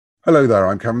Hello there,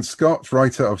 I'm Cavan Scott,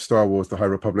 writer of Star Wars The High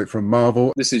Republic from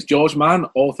Marvel. This is George Mann,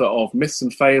 author of Myths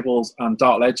and Fables and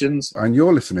Dark Legends. And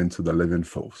you're listening to The Living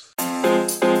Force.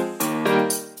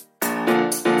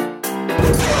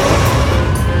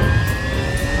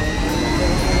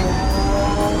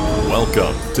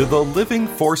 Welcome to the Living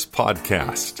Force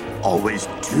Podcast. Always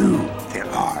two there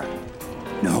are.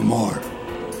 No more,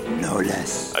 no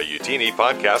less. A Utini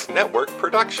Podcast Network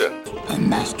production. A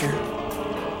master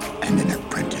and an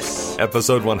apprentice.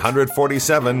 Episode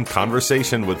 147,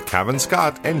 Conversation with Cavan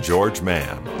Scott and George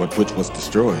Mann. But which was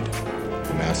destroyed,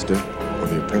 the master or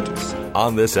the apprentice?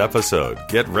 On this episode,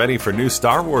 get ready for new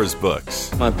Star Wars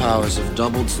books. My powers have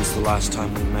doubled since the last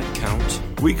time we met,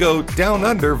 Count. We go down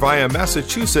under via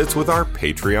Massachusetts with our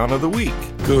Patreon of the Week.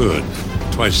 Good.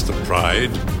 Twice the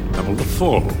pride, double the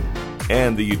foe.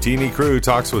 And the Utini crew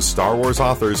talks with Star Wars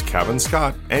authors Cavan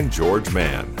Scott and George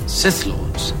Mann. Sith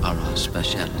Lords are our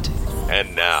specialty.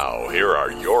 And now, here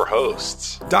are your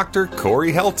hosts, Dr.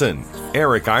 Corey Helton,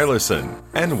 Eric Eilerson,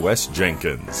 and Wes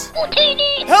Jenkins.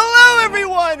 Hello,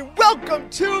 everyone! Welcome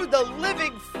to The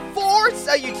Living Force,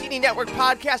 a Utini Network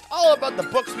podcast all about the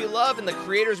books we love and the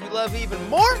creators we love even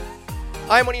more.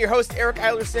 I'm one of your hosts, Eric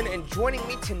Eilerson, and joining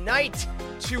me tonight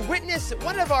to witness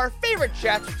one of our favorite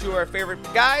chats with two of our favorite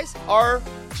guys are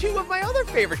two of my other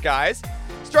favorite guys.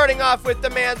 Starting off with the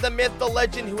man, the myth, the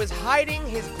legend who is hiding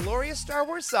his glorious Star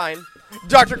Wars sign,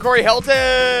 Dr. Corey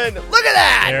Helton. Look at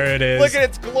that! There it is. Look at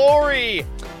its glory.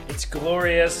 It's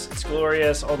glorious. It's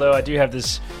glorious. Although I do have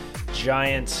this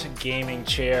giant gaming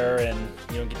chair, and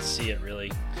you don't get to see it really.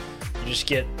 You just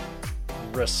get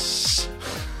Rus.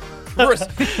 Rus.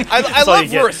 I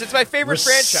love Rus. It's my favorite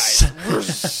franchise.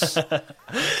 Rus.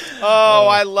 Oh,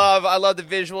 I love the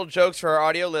visual jokes for our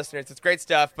audio listeners. It's great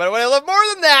stuff. But what I love more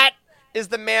than that is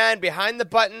the man behind the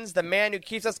buttons, the man who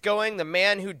keeps us going, the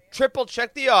man who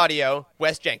triple-checked the audio,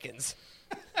 Wes Jenkins.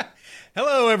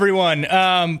 Hello, everyone.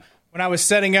 When I was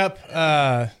setting up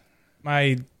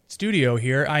my studio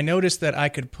here, I noticed that I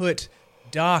could put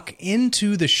Doc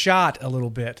into the shot a little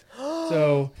bit.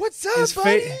 So what's up,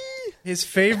 buddy? His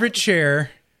favorite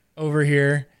chair over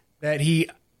here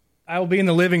I will be in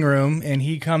the living room, and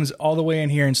he comes all the way in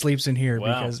here and sleeps in here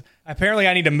because apparently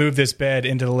I need to move this bed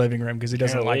into the living room because he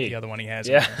doesn't like the other one he has.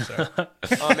 Yeah. In there,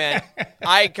 so. Oh, man.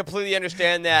 I completely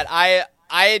understand that.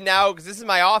 I now, because this is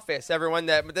my office, everyone,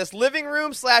 this living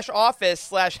room /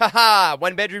 office /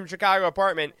 one bedroom Chicago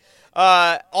apartment,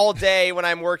 all day when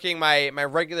I'm working my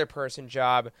regular person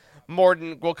job,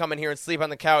 Morden will come in here and sleep on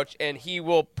the couch, and he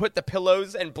will put the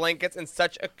pillows and blankets in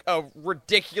such a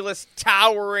ridiculous,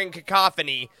 towering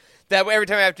cacophony that every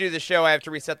time I have to do the show, I have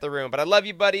to reset the room. But I love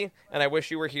you, buddy, and I wish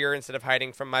you were here instead of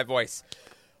hiding from my voice.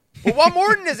 But while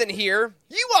Morden isn't here,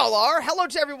 you all are. Hello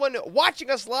to everyone watching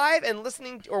us live and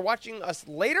listening or watching us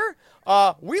later.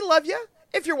 We love you.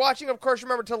 If you're watching, of course,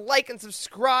 remember to like and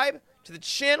subscribe to the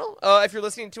channel. If you're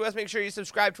listening to us, make sure you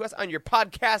subscribe to us on your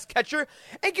podcast catcher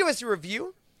and give us a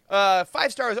review. 5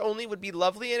 stars only would be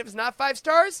lovely, and if it's not 5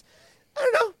 stars, I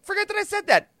don't know. Forget that I said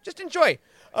that. Just enjoy.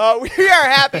 We are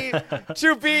happy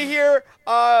to be here.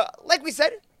 Like we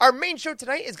said, our main show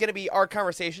tonight is going to be our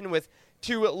conversation with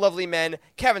two lovely men,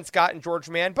 Cavan Scott and George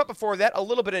Mann. But before that, a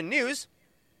little bit of news.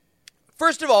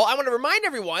 First of all, I want to remind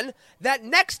everyone that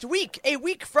next week, a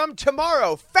week from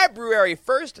tomorrow, February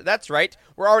 1st, that's right,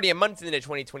 we're already a month into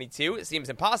 2022. It seems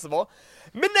impossible.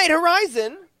 Midnight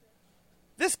Horizon,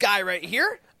 this guy right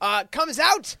here, comes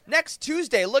out next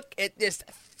Tuesday. Look at this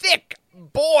thick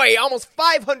boy, almost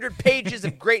 500 pages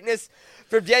of greatness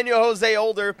from Daniel Jose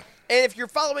Older. And if you're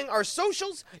following our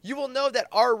socials, you will know that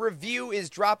our review is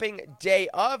dropping day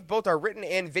of, both our written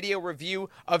and video review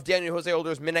of Daniel Jose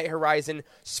Older's Midnight Horizon.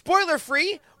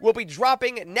 Spoiler-free, will be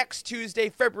dropping next Tuesday,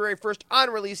 February 1st on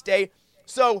release day.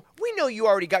 So we know you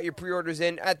already got your pre-orders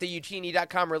in at the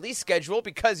utini.com release schedule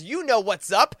because you know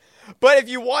what's up. But if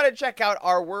you want to check out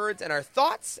our words and our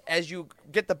thoughts as you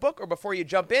get the book or before you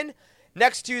jump in,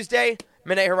 next Tuesday,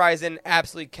 Midnight Horizon,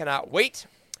 absolutely cannot wait.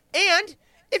 And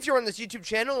if you're on this YouTube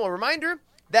channel, a reminder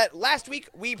that last week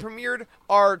we premiered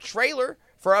our trailer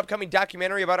for our upcoming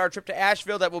documentary about our trip to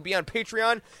Asheville that will be on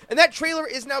Patreon. And that trailer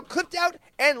is now clipped out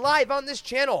and live on this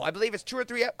channel. I believe it's 2 or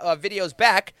 3 videos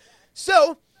back.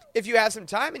 So if you have some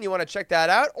time and you want to check that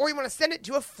out, or you want to send it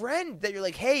to a friend that you're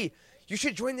like, hey, you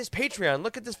should join this Patreon.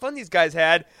 Look at this fun these guys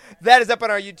had. That is up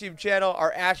on our YouTube channel,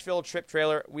 our Asheville trip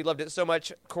trailer. We loved it so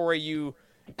much. Corey, you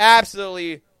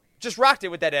absolutely just rocked it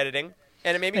with that editing,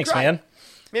 and it made me cry. Thanks, man.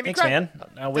 Maybe Thanks, man.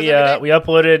 We Doesn't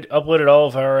uploaded all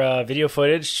of our video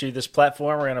footage to this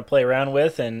platform we're going to play around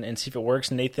with and see if it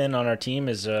works. Nathan on our team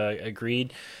has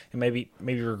agreed, and maybe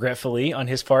regretfully on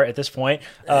his part at this point,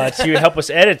 to help us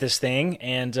edit this thing.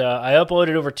 And I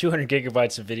uploaded over 200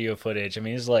 gigabytes of video footage. I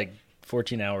mean, it's like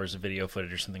 14 hours of video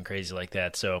footage or something crazy like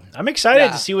that. So I'm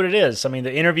excited to see what it is. I mean,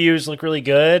 the interviews look really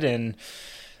good, and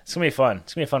it's going to be fun.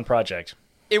 It's going to be a fun project.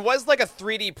 It was like a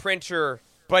 3D printer,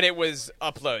 but it was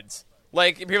uploads.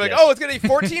 Like, people are like, oh, it's going to be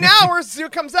 14 hours to see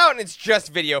what comes out, and it's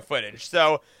just video footage.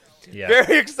 So,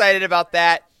 very excited about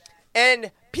that.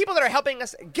 And people that are helping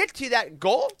us get to that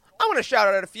goal, I want to shout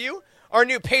out a few. Our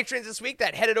new patrons this week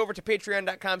that headed over to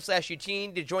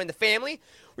patreon.com/Eugene to join the family.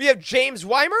 We have James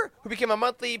Weimer, who became a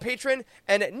monthly patron,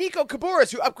 and Nico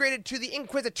Caboras, who upgraded to the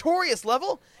Inquisitorius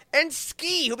level, and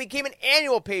Ski, who became an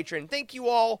annual patron. Thank you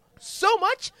all so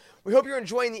much. We hope you're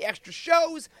enjoying the extra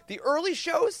shows, the early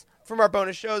shows from our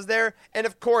bonus shows there, and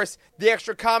of course, the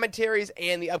extra commentaries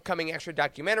and the upcoming extra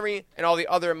documentary and all the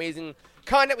other amazing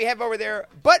content we have over there.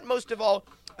 But most of all,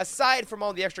 aside from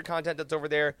all the extra content that's over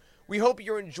there, we hope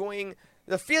you're enjoying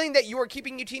the feeling that you are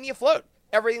keeping Utini afloat.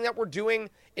 Everything that we're doing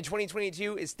in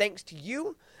 2022 is thanks to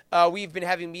you. We've been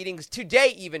having meetings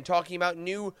today even talking about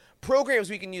new programs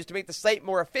we can use to make the site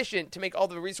more efficient, to make all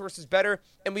the resources better,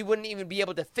 and we wouldn't even be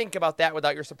able to think about that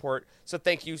without your support. So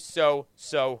thank you so,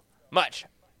 so much.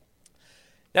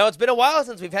 Now, it's been a while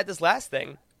since we've had this last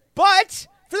thing, but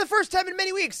for the first time in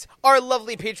many weeks, our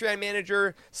lovely Patreon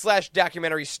manager /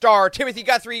 documentary star, Timothy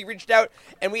Guthrie, reached out,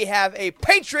 and we have a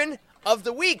patron of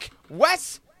the week.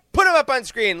 Wes, put him up on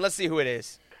screen. Let's see who it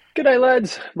is. G'day,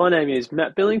 lads. My name is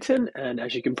Matt Billington, and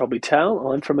as you can probably tell,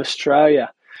 I'm from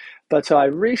Australia. But I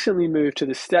recently moved to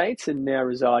the States and now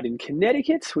reside in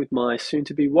Connecticut with my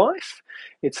soon-to-be wife.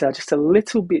 It's just a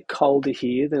little bit colder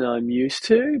here than I'm used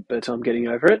to, but I'm getting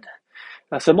over it.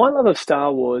 So my love of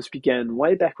Star Wars began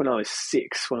way back when I was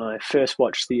 6, when I first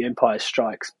watched The Empire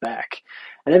Strikes Back.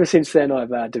 And ever since then,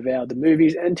 I've devoured the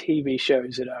movies and TV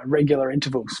shows at regular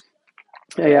intervals.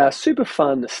 A super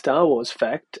fun Star Wars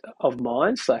fact of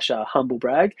mine / humble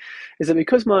brag is that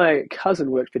because my cousin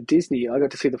worked for Disney, I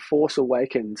got to see The Force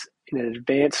Awakens in an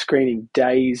advanced screening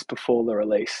days before the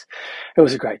release. It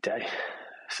was a great day.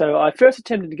 So I first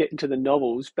attempted to get into the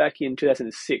novels back in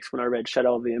 2006 when I read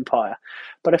Shadow of the Empire,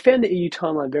 but I found the EU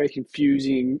timeline very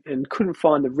confusing and couldn't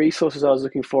find the resources I was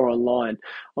looking for online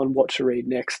on what to read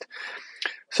next.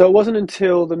 So it wasn't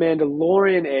until The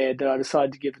Mandalorian aired that I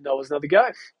decided to give the novels another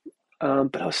go.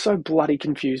 But I was so bloody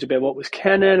confused about what was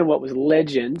canon and what was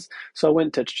legends, so I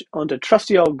went onto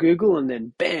trusty old Google, and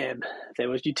then bam, there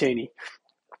was Utini.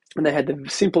 And they had the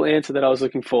simple answer that I was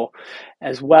looking for,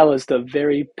 as well as the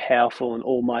very powerful and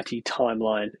almighty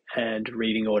timeline and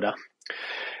reading order.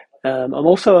 I'm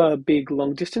also a big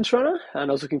long-distance runner, and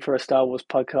I was looking for a Star Wars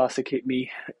podcast to keep me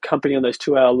company on those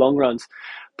 2-hour long runs.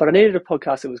 But I needed a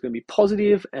podcast that was going to be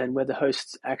positive and where the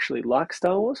hosts actually like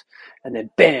Star Wars. And then,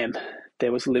 bam,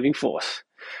 there was Living Force.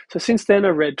 So since then,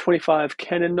 I've read 25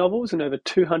 canon novels and over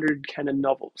 200 canon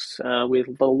novels,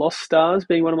 with The Lost Stars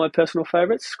being one of my personal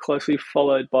favourites, closely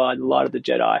followed by The Light of the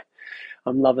Jedi.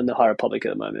 I'm loving the High Republic at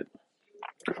the moment.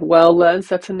 Well, lads,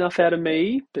 that's enough out of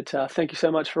me, but thank you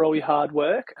so much for all your hard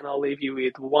work, and I'll leave you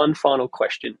with one final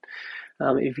question.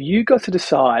 If you got to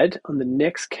decide on the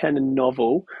next canon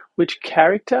novel, which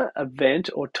character,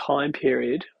 event, or time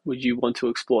period would you want to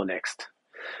explore next?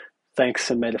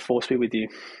 Thanks, and may the Force be with you.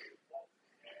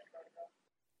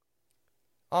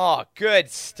 Oh, good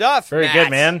stuff, Very Matt. good,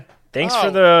 man. Thanks for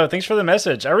the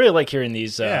message. I really like hearing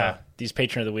these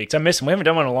Patron of the Weeks. I miss them. We haven't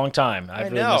done one in a long time. I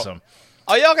really miss them.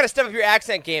 Oh, y'all got to step up your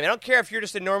accent game. I don't care if you're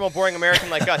just a normal, boring American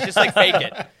like us. Just like fake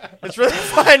it. It's really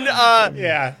fun.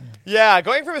 Yeah,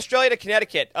 going from Australia to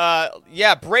Connecticut.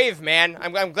 Brave, man.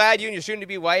 I'm glad you and your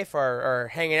soon-to-be wife are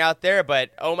hanging out there.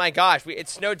 But oh my gosh, it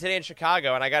snowed today in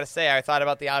Chicago, and I got to say, I thought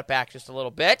about the Outback just a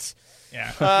little bit. Yeah,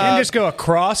 you didn't just go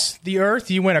across the Earth.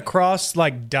 You went across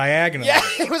like diagonally. Yeah,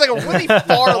 it was like a really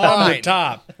far line. On the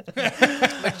top.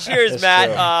 But cheers, Matt.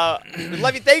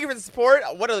 Love you. Thank you for the support.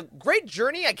 What a great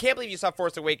journey. I can't believe you saw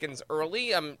Force Awakens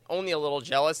early. I'm only a little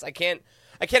jealous. I can't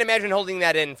imagine holding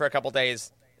that in for a couple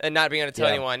days and not being able to tell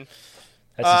anyone.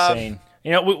 That's insane.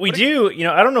 You know, we do. You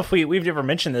know, I don't know if we've ever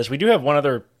mentioned this. We do have one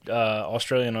other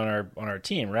Australian on our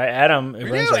team, right? Adam,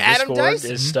 who runs our Discord,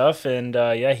 his stuff, and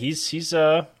he's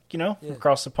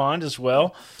across the pond as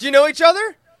well. Do you know each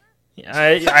other?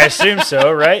 I assume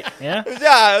so, right? Yeah.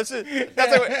 Yeah. That's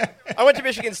like, I went to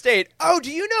Michigan State. Oh,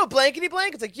 do you know blankety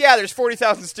blank? It's like, yeah, there's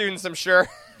 40,000 students, I'm sure.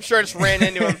 I'm sure I just ran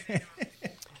into him.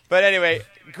 But anyway,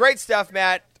 great stuff,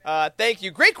 Matt. Thank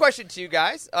you. Great question to you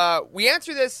guys. We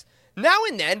answer this now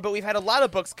and then, but we've had a lot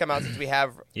of books come out since we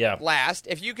have Yeah. last.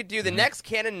 If you could do the next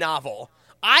canon novel,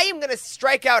 I am going to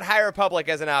strike out High Republic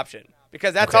as an option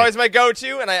because that's always my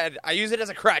go-to, and I use it as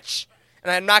a crutch.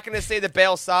 And I'm not going to say the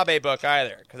Bail Sabe book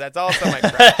either because that's also my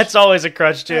crutch. That's always a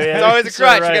crutch too. Yeah, it's always a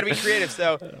crutch. Right. You got to be creative.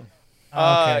 So,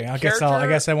 Okay, I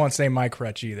guess I won't say my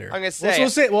crutch either. I'm gonna say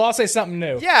I'll say something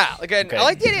new. Yeah, I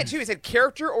like the idea too. He said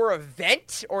character or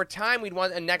event or time we'd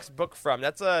want a next book from.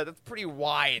 That's pretty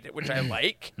wide, which I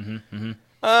like. Man,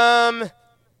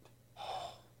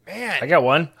 I got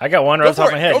one right off the top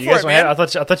of my head. You guys want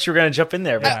to? I thought you were going to jump in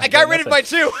there. I got rid of my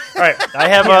two. All right, I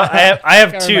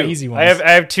have two. Easy I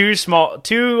have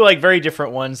two like very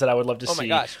different ones that I would love to see. Oh my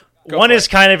gosh. One is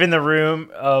kind of in the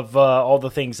room of all the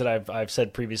things that I've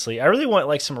said previously. I really want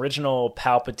like some original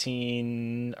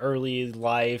Palpatine, early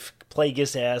life,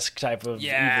 Plagueis-esque type of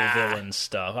evil villain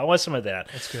stuff. I want some of that.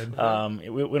 That's good. We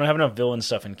don't have enough villain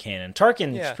stuff in canon.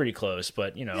 Tarkin's pretty close,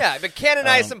 but you know. Yeah, but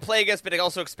canonize some Plagueis, but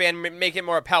also expand, make it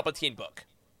more a Palpatine book.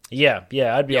 Yeah,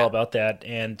 I'd be all about that.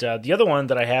 And the other one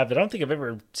that I have that I don't think I've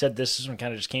ever said this one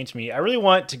kind of just came to me. I really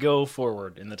want to go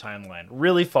forward in the timeline,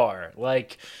 really far,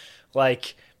 like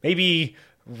maybe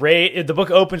Rey. The book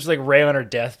opens with like Rey on her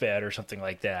deathbed or something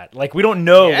like that. Like we don't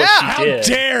know what she did. How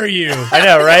dare you? I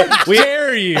know, right? How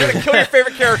dare you? I'm gonna kill your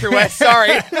favorite character, Wes. Sorry.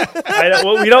 I know,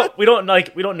 well, we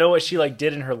don't know what she like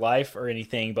did in her life or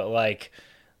anything, but like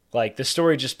the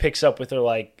story just picks up with her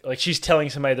like she's telling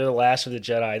somebody they're the last of the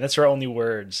Jedi. And that's her only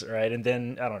words, right? And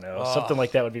then I don't know, something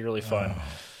like that would be really fun.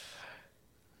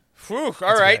 Whew,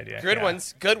 all right, good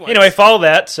ones. Anyway, follow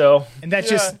that. So and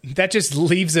that just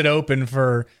leaves it open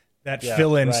for that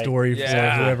fill-in story for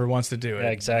whoever wants to do it. Yeah,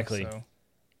 exactly. So.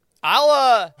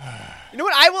 I'll you know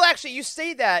what? I will actually. You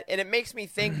say that, and it makes me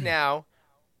think now.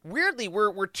 Weirdly,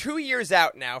 we're 2 years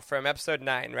out now from Episode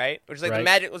 9, right? Which is like the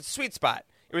magic sweet spot.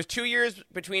 It was 2 years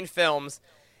between films,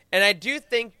 and I do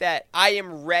think that I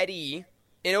am ready,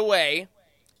 in a way,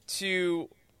 to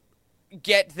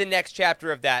get the next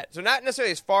chapter of that. So not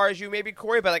necessarily as far as you maybe,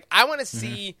 Corey, but like I want to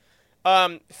see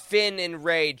Finn and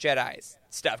Rey Jedi's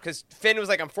stuff because Finn was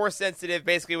like, I'm force sensitive,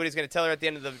 basically what he's going to tell her at the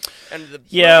end of the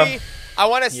movie. I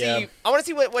want to see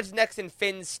what's next in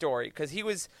Finn's story because he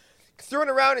was thrown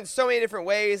around in so many different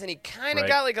ways, and he kind of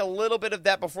got like a little bit of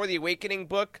that before the Awakening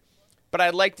book. But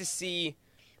I'd like to see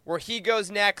where he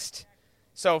goes next.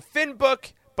 So Finn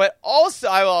book, but also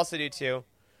I will also do too.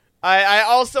 I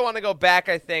also want to go back,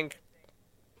 I think,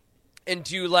 and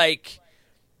do like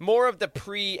more of the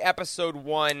pre-Episode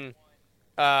 1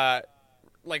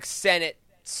 like Senate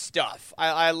stuff.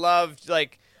 I loved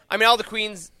all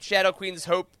the Shadow Queen's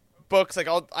Hope books.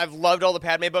 I've loved all the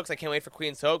Padme books. I can't wait for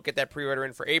Queen's Hope. Get that pre-order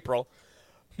in for April.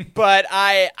 But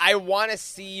I want to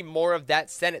see more of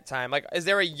that Senate time. Like, is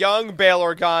there a young Bail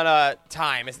Organa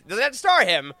time? Doesn't have to star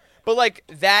him, but like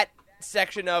that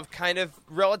section of kind of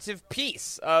relative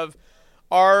peace of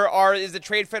is the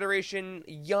Trade Federation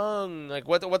young? Like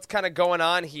what's kind of going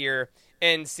on here?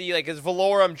 And see like is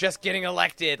Valorum just getting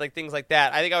elected? Like things like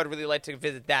that. I think I would really like to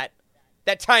visit that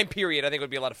time period. I think would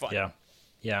be a lot of fun.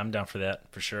 Yeah, I'm down for that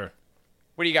for sure.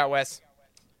 What do you got, Wes?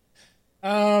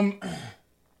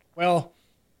 Well,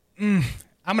 I'm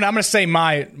gonna say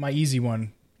my easy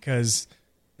one because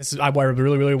this is I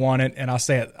really want it, and I'll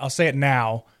say it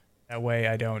now. That way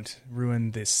I don't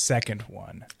ruin the second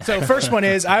one. So first one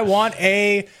is I want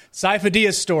a Sifo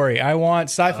Dyas story. I want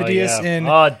Sifo Dyas in.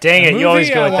 Oh dang it! movie. You always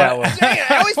go with that one. Dang it,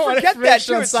 I always forget that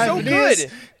too. It's so good.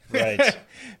 Right.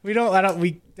 We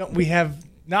have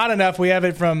not enough. We have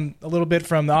it from a little bit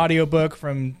from the audiobook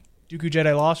from Dooku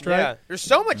Jedi Lost, right? Yeah, there's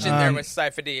so much in there with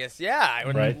Sifo Dyas. Yeah, I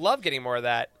would love getting more of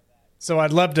that. So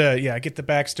I'd love to, get the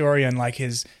backstory on like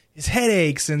his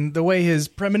headaches and the way his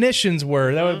premonitions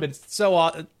were. That would have been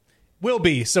so will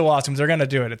be so awesome. They're gonna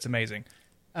do it. It's amazing.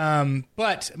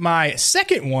 But my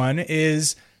second one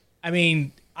is, I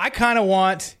want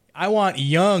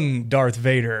young Darth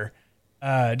Vader,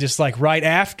 just like right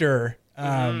after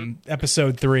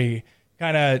Episode 3.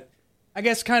 What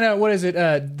is it?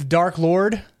 The Dark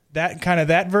Lord.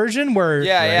 That version where we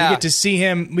get to see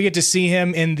him. We get to see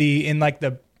him in the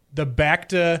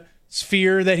Bacta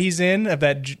sphere that he's in, of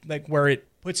that like where it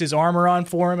puts his armor on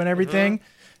for him and everything.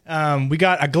 We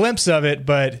got a glimpse of it,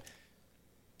 but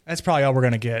that's probably all we're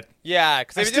gonna get. Yeah,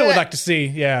 because I still would like to see.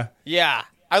 Yeah.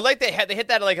 I like they hit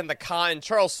that like in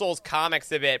Charles Soule's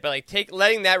comics a bit, but like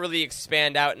letting that really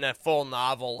expand out in a full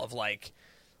novel of like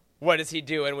what is he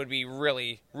doing would be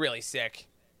really, really sick.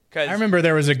 I remember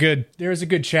there was a good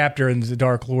chapter in the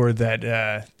Dark Lord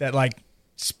that like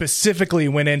specifically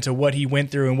went into what he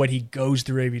went through and what he goes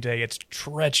through every day. It's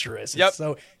treacherous. Yep.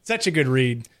 It's such a good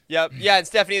read. Yep. Yeah, and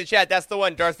Stephanie in the chat, that's the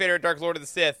one. Darth Vader, Dark Lord of the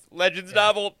Sith. Legends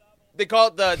novel. they call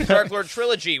it the Dark Lord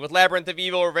trilogy with Labyrinth of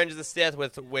Evil, Revenge of the Sith,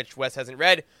 which Wes hasn't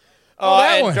read,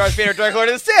 and one. Darth Vader, Dark Lord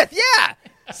of the Sith. Yeah.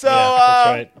 So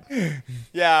that's right.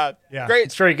 Yeah, great.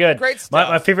 It's very good. Great stuff.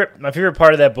 My favorite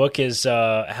part of that book is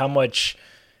how much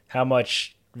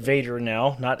Vader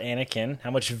now, not Anakin,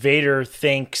 how much Vader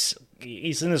thinks.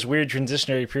 He's in this weird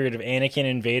transitionary period of Anakin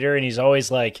and Vader, and he's always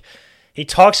like, he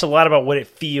talks a lot about what it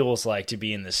feels like to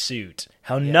be in the suit,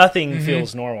 how nothing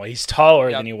feels normal. He's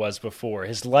taller than he was before.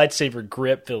 His lightsaber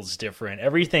grip feels different.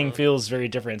 Everything feels very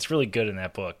different. It's really good in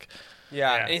that book.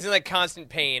 Yeah, and he's in like constant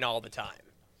pain all the time.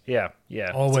 Yeah.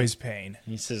 Always pain.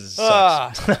 He says,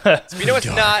 so you know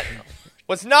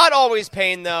what's not always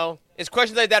pain, though, is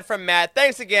questions like that from Matt.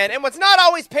 Thanks again. And what's not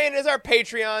always pain is our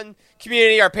Patreon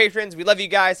community, our patrons. We love you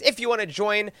guys. If you want to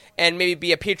join and maybe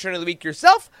be a patron of the week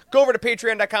yourself, go over to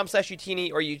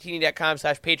patreon.com/utini or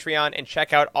utini.com/Patreon and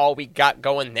check out all we got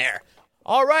going there.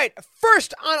 All right,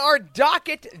 first on our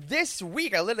docket this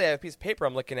week, I literally have a piece of paper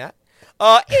I'm looking at,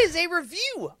 is a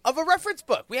review of a reference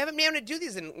book. We haven't been able to do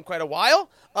these in quite a while,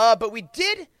 but we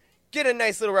did get a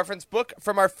nice little reference book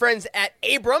from our friends at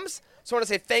Abrams. So I want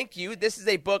to say thank you. This is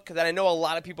a book that I know a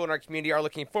lot of people in our community are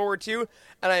looking forward to,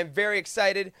 and I am very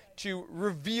excited to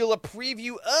reveal a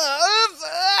preview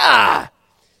of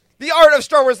The Art of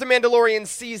Star Wars The Mandalorian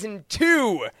Season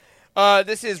 2.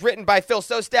 This is written by Phil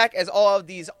Sostak, as all of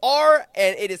these are,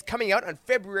 and it is coming out on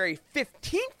February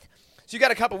 15th. So you got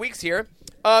a couple weeks here.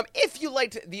 If you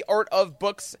liked The Art of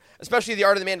books, especially The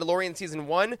Art of the Mandalorian Season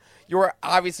 1, you are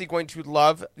obviously going to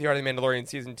love The Art of the Mandalorian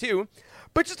Season 2.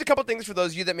 But just a couple things for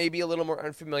those of you that may be a little more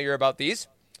unfamiliar about these.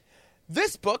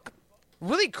 This book,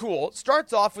 really cool,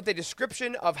 starts off with a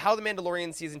description of how The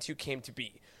Mandalorian Season 2 came to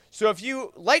be. So if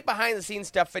you like behind-the-scenes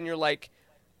stuff and you're like,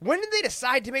 when did they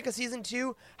decide to make a Season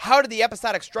 2? How did the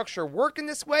episodic structure work in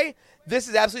this way? This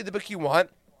is absolutely the book you want.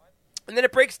 And then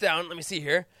it breaks down, let me see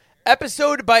here,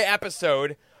 episode by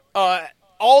episode.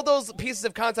 All those pieces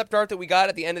of concept art that we got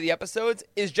at the end of the episodes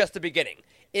is just the beginning.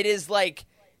 It is like,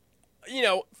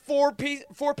 four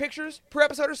pictures per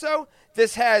episode or so.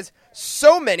 This has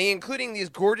so many, including these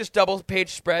gorgeous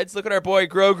double-page spreads. Look at our boy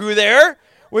Grogu there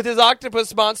with his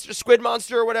octopus monster, squid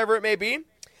monster, or whatever it may be.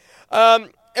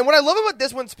 And what I love about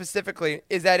this one specifically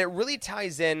is that it really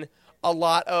ties in a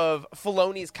lot of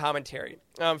Filoni's commentary.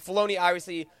 Filoni,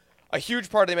 obviously, a huge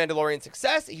part of The Mandalorian's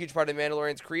success, a huge part of The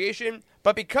Mandalorian's creation,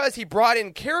 but because he brought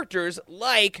in characters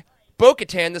like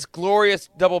Bo-Katan, this glorious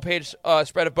double-page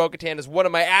spread of Bo-Katan is one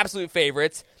of my absolute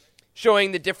favorites,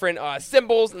 showing the different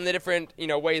symbols and the different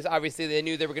ways, obviously, they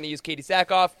knew they were going to use Katie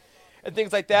Sackhoff and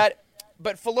things like that.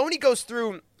 But Filoni goes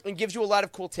through and gives you a lot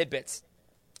of cool tidbits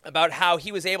about how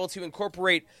he was able to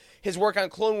incorporate his work on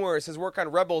Clone Wars, his work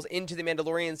on Rebels into The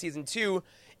Mandalorian Season 2,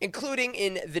 including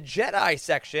in the Jedi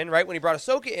section, right, when he brought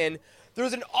Ahsoka in. There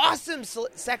was an awesome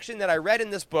section that I read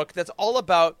in this book that's all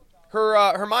about her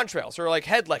montrails, her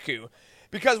head leku.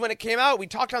 Because when it came out, we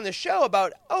talked on the show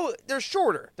about, they're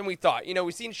shorter than we thought.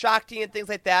 We've seen Shakti and things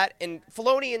like that, and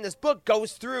Filoni in this book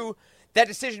goes through that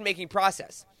decision-making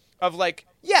process of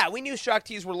we knew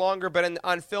Shaktis were longer, but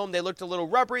on film they looked a little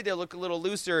rubbery, they looked a little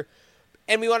looser,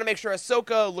 and we want to make sure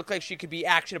Ahsoka looked like she could be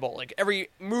actionable. Every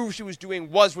move she was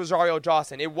doing was Rosario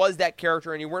Dawson. It was that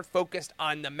character, and you weren't focused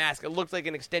on the mask. It looked like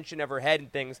an extension of her head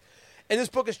and things. And this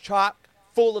book is chock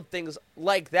full of things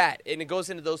like that, and it goes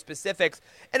into those specifics.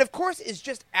 And, of course, it's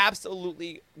just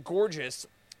absolutely gorgeous.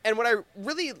 And what I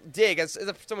really dig, as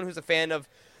someone who's a fan of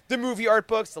the movie art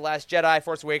books, The Last Jedi,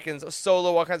 Force Awakens,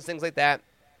 Solo, all kinds of things like that,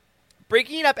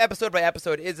 breaking it up episode by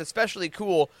episode is especially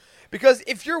cool because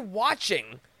if you're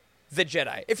watching The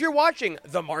Jedi, if you're watching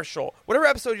The Marshal, whatever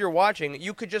episode you're watching,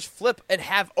 you could just flip and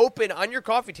have open on your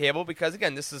coffee table because,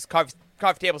 again, this is coffee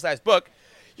table-sized book.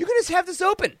 You can just have this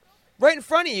open right in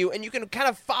front of you, and you can kind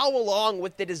of follow along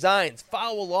with the designs,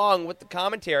 follow along with the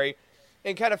commentary,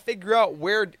 and kind of figure out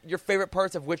where your favorite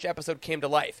parts of which episode came to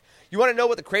life. You want to know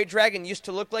what the Krayt Dragon used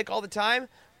to look like all the time?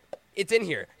 It's in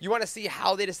here. You want to see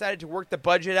how they decided to work the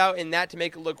budget out in that to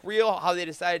make it look real, how they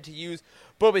decided to use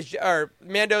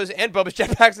Mando's and Boba's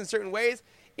jetpacks in certain ways?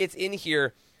 It's in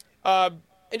here. And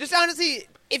just honestly,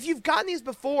 if you've gotten these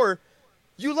before,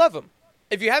 you love them.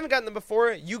 If you haven't gotten them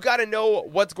before, you got to know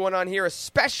what's going on here,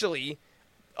 especially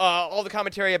all the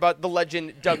commentary about the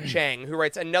legend Doug Chang, who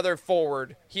writes another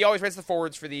forward. He always writes the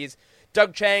forwards for these.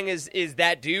 Doug Chang is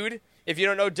that dude. If you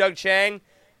don't know Doug Chang,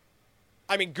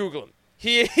 Google him.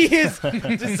 He is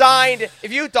designed,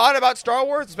 if you thought about Star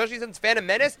Wars, especially since Phantom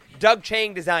Menace, Doug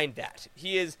Chang designed that.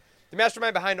 He is the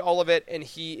mastermind behind all of it, and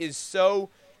he is so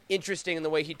interesting in the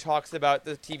way he talks about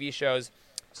the TV shows.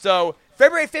 So,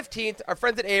 February 15th, our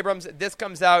friends at Abrams, this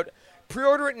comes out.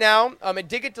 Pre-order it now. It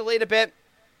did get delayed a bit.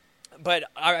 But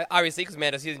obviously, because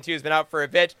Mando Season 2 has been out for a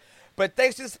bit. But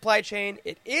thanks to the supply chain,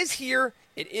 it is here.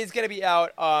 It is going to be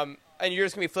out. And you're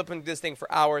just going to be flipping this thing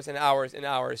for hours and hours and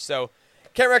hours. So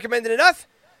can't recommend it enough.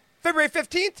 February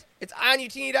 15th, it's on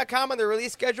utini.com on the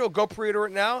release schedule. Go pre-order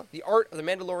it now. The Art of the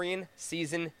Mandalorian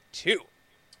Season 2.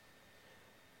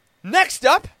 Next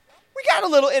up, we got a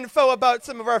little info about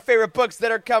some of our favorite books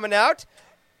that are coming out.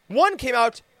 One came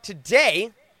out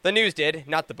today. The news did,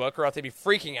 not the book, or else they'd be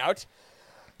freaking out.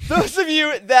 Those of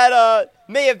you that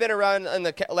may have been around in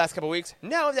the last couple weeks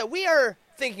know that we are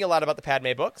thinking a lot about the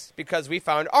Padme books because we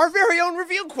found our very own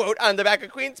reveal quote on the back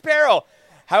of Queen's Peril.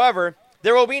 However,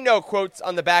 there will be no quotes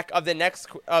on the back of the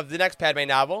next Padme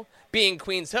novel, being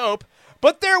Queen's Hope,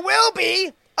 but there will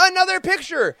be another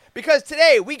picture because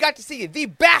today we got to see the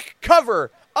back cover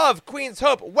of Queen's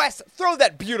Hope. Wes, throw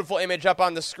that beautiful image up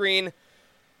on the screen.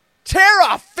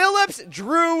 Tara Phillips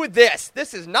drew this.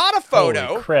 This is not a photo.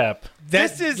 Holy crap.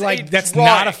 This is that's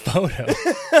not a photo.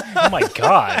 Oh my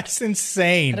god. That's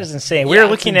insane. That is insane. We're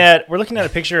looking at a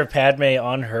picture of Padme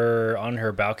on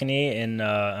her balcony on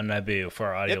Naboo for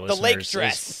our audio listeners. The lake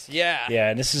dress. Yeah. Yeah,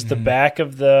 and this is the back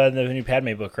of the new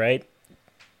Padme book, right?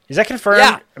 Is that confirmed?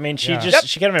 Yeah. I mean, she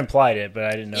kind of implied it, but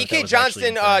I didn't know. E.K.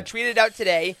 Johnston tweeted out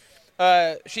today.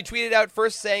 She tweeted out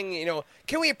first saying,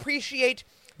 can we appreciate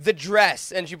the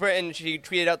dress? And she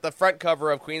tweeted out the front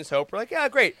cover of Queen's Hope. We're like, yeah,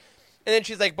 great. And then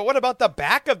she's like, but what about the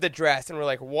back of the dress? And we're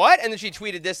like, what? And then she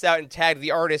tweeted this out and tagged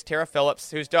the artist, Tara Phillips,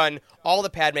 who's done all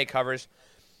the Padme covers.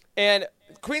 And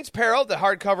Queen's Peril, the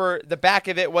hardcover, the back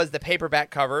of it was the paperback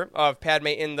cover of Padme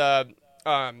in the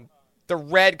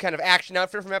red kind of action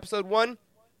outfit from episode 1.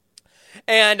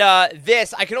 And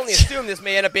this, I can only assume this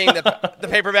may end up being the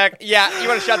paperback. Yeah, you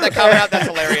want to shout that comment out? That's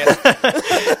hilarious.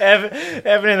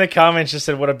 Evan in the comments just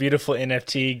said, what a beautiful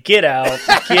NFT. Get out.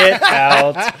 Get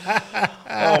out. Oh,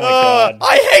 my God.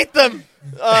 I hate them.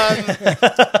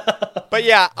 But,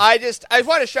 yeah, I just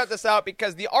want to shout this out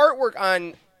because the artwork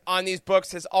on these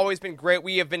books has always been great.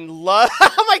 We have been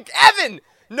I'm like, Evan,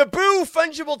 Naboo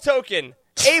fungible token.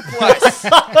 A+.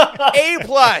 A+.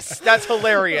 That's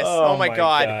hilarious. Oh my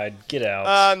God. Get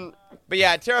out. But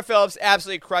yeah, Tara Phillips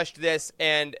absolutely crushed this.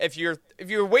 And if you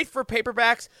wait for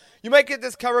paperbacks, you might get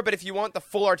this cover. But if you want the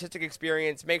full artistic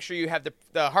experience, make sure you have the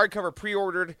hardcover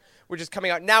pre-ordered, which is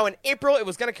coming out now in April. It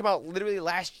was going to come out literally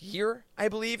last year, I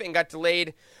believe, and got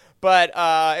delayed. But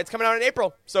it's coming out in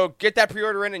April. So get that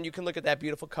pre-order in, and you can look at that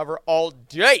beautiful cover all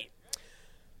day.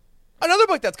 Another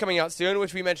book that's coming out soon,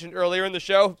 which we mentioned earlier in the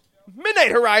show,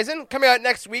 Midnight Horizon, coming out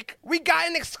next week. We got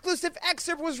an exclusive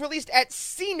excerpt, was released at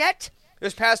CNET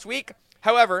this past week.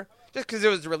 However, just because it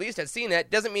was released at CNET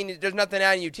doesn't mean there's nothing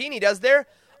on Utini, does there?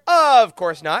 Of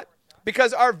course not,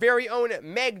 because our very own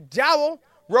Meg Dowell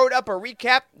wrote up a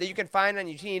recap that you can find on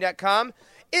utini.com,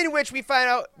 in which we find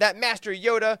out that Master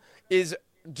Yoda is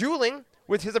dueling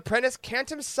with his apprentice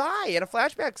Cantum Sai in a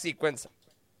flashback sequence.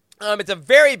 It's a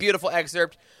very beautiful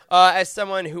excerpt. As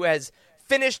someone who has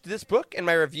finished this book, and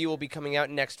my review will be coming out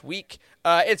next week.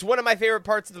 It's one of my favorite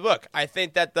parts of the book. I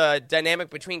think that the dynamic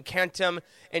between Cantum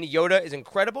and Yoda is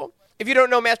incredible. If you don't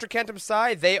know Master Cantum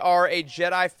Sai, they are a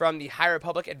Jedi from the High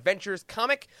Republic Adventures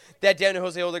comic that Daniel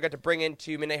Jose Older got to bring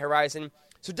into Midnight Horizon.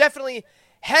 So definitely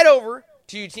head over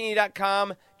to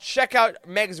utini.com, check out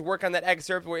Meg's work on that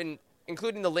excerpt,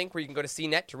 including the link where you can go to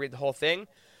CNET to read the whole thing.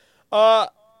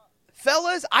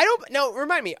 Fellas,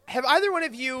 remind me, have either one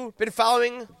of you been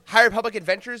following High Republic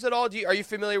Adventures at all? Are you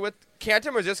familiar with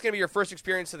Cantum, or is this going to be your first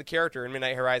experience of the character in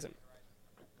Midnight Horizon?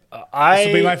 This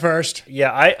will be my first.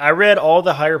 Yeah, I read all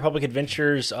the High Republic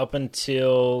Adventures up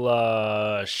until,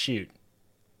 Was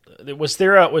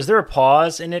there a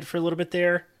pause in it for a little bit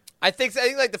there? I think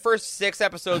like the first 6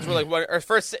 episodes were the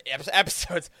first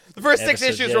 6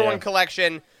 issues were one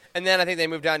collection, and then I think they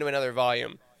moved on to another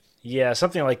volume. Yeah,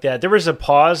 something like that. There was a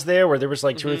pause there where there was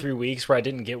like 2 or 3 weeks where I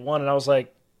didn't get one, and I was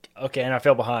like, okay, and I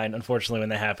fell behind, unfortunately, when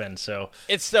that happened. So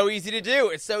it's so easy to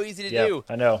do. Do.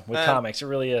 I know. With comics, it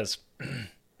really is.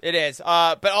 It is.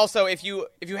 But also, if you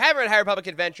have read High Republic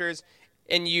Adventures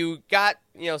and you got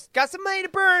some money to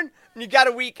burn and you got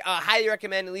a week, highly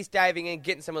recommend at least diving in,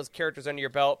 getting some of those characters under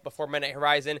your belt before Midnight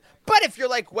Horizon. But if you're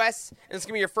like Wes and it's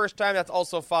gonna be your first time, that's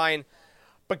also fine.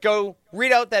 But go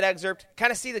read out that excerpt, kind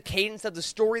of see the cadence of the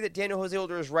story that Daniel Jose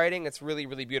Older is writing. It's really,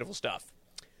 really beautiful stuff.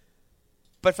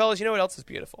 But fellas, you know what else is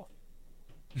beautiful?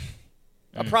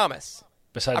 A promise.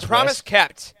 Besides a promise Wes?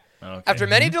 kept. Okay. After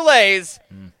many delays,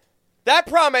 that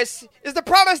promise is the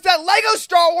promise that LEGO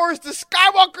Star Wars The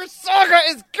Skywalker Saga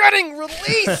is getting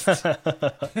released.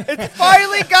 It's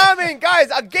finally coming. Guys,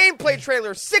 a gameplay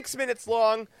trailer, 6 minutes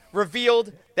long,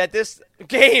 revealed that this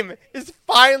game is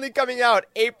finally coming out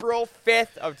April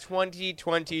 5th of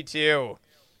 2022.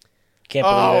 Can't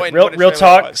believe it. Real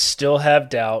talk, still have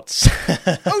doubts.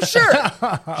 Oh, sure.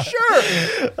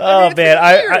 Sure. Oh, man.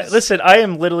 I listen, I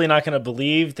am literally not going to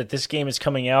believe that this game is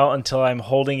coming out until I'm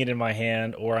holding it in my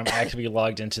hand or I'm actively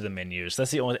logged into the menus.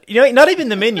 That's the only... not even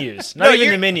the menus. Not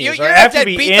even the menus. You're I have to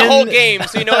be beat in... the whole game,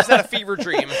 so you know it's not a fever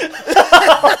dream.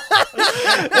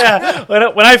 Yeah.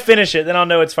 When I finish it, then I'll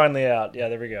know it's finally out. Yeah,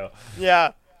 there we go.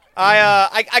 Yeah.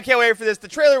 I can't wait for this. The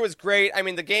trailer was great. I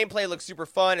mean, the gameplay looks super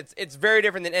fun. It's very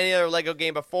different than any other Lego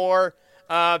game before.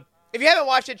 If you haven't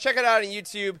watched it, check it out on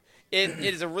YouTube. It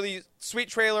is a really sweet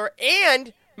trailer.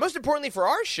 And, most importantly for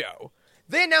our show,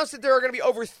 they announced that there are going to be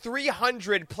over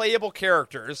 300 playable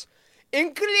characters,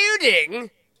 including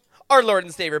our Lord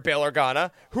and Savior Bail Organa,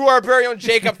 who our very own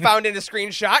Jacob found in a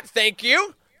screenshot. Thank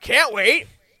you. Can't wait.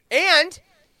 And...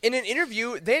 in an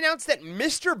interview, they announced that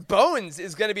Mr. Bones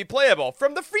is going to be playable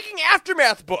from the freaking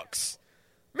Aftermath books.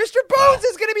 Mr. Bones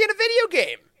is going to be in a video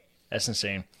game. That's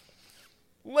insane.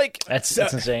 That's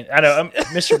insane. I know.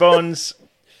 Mr. Bones,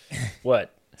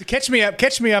 what? Catch me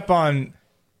up on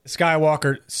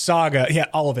Skywalker Saga. Yeah,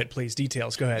 all of it, please.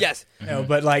 Details. Go ahead. Yes. No,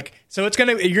 but so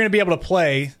you're gonna be able to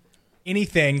play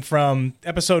anything from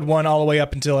episode 1 all the way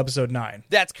up until episode 9.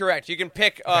 That's correct. You can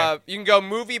pick, you can go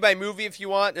movie by movie if you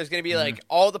want. There's going to be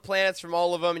all the planets from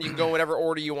all of them, and you can go in whatever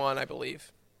order you want, I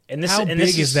believe. How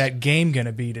big is that game going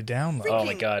to be to download? Oh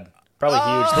my God. Probably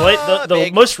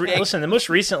huge. The most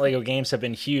recent Lego games have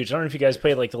been huge. I don't know if you guys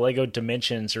played the Lego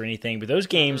Dimensions or anything, but those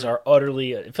games are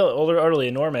utterly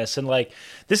enormous. And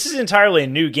this is entirely a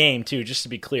new game too. Just to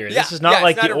be clear, this is not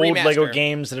the old Lego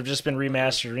games that have just been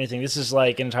remastered or anything. This is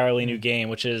an entirely new game,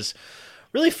 which is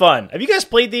really fun. Have you guys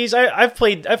played these? I've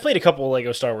played a couple of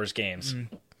Lego Star Wars games.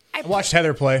 I watched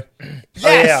Heather play.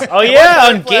 Yes. Oh yeah,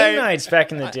 on game nights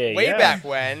back in the day. Way back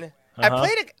when. I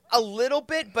played a little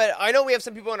bit, but I know we have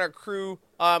some people in our crew,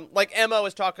 like Emma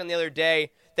was talking the other day,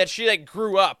 that she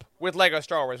grew up with Lego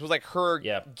Star Wars. It was her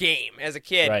game as a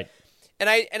kid. Right. And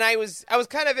I was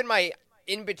kind of in my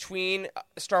in-between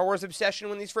Star Wars obsession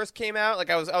when these first came out.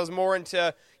 I was more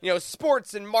into,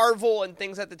 sports and Marvel and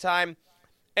things at the time,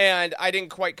 and I didn't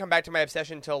quite come back to my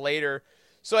obsession until later.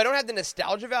 So I don't have the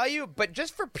nostalgia value, but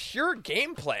just for pure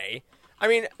gameplay, I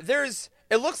mean,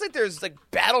 it looks like there's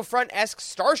Battlefront-esque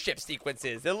starship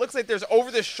sequences. It looks like there's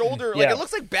over-the-shoulder. It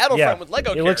looks like Battlefront with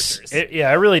Lego characters. It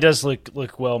really does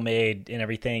look well made and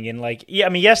everything. And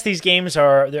yes, these games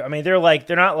are. They're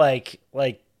not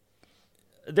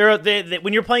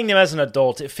when you're playing them as an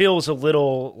adult, it feels a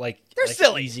little they're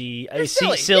silly. Easy. They're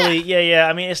silly. Yeah.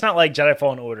 I mean, it's not like Jedi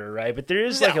Fallen Order, right? But there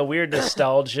is a weird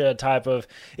nostalgia type of.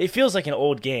 It feels like an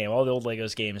old game. All the old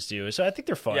Legos games do. So I think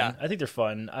they're fun. Yeah. I think they're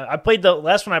fun. I played the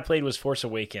last one I played was Force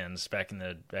Awakens back in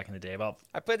the day.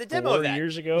 I played the demo of that 5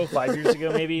 years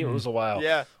ago, maybe. It was a while.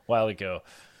 Yeah, while ago.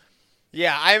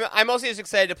 Yeah, I'm mostly just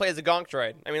excited to play as a Gonk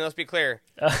droid. I mean, let's be clear.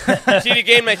 See the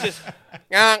game, it's just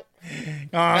Gonk,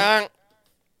 Gonk.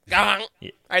 All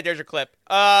right, there's your clip.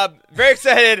 Very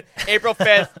excited. April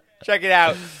 5th. Check it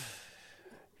out.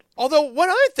 Although, one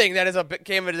other thing that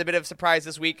came as a bit of a surprise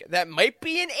this week that might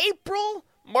be in April,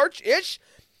 March-ish,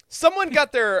 someone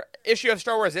got their issue of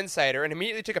Star Wars Insider and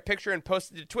immediately took a picture and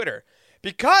posted it to Twitter.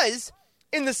 Because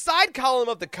in the side column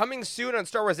of the Coming Soon on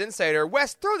Star Wars Insider,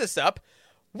 Wes, throw this up,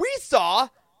 we saw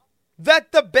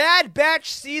that The Bad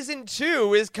Batch Season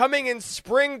 2 is coming in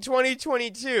spring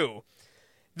 2022.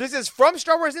 This is from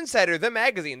Star Wars Insider, the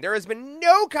magazine. There has been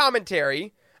no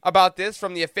commentary about this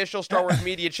from the official Star Wars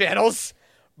media channels,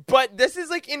 but this is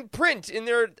in print in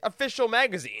their official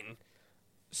magazine.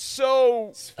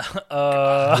 So,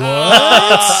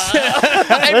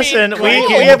 listen,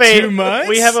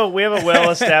 we have a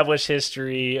well-established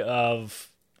history of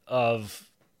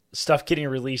stuff getting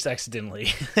released accidentally.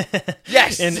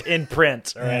 Yes, in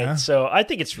print. All right, yeah. So I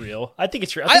think it's real. I think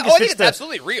it's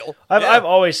absolutely real. I've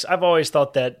always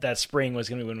thought that spring was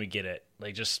going to be when we get it.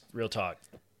 Just real talk.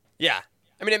 Yeah,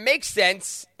 I mean it makes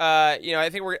sense. I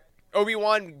think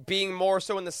Obi-Wan being more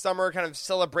so in the summer kind of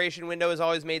celebration window has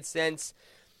always made sense.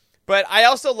 But I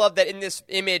also love that in this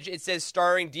image it says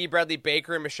starring D. Bradley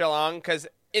Baker and Michelle Ang, because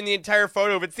in the entire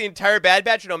photo, if it's the entire Bad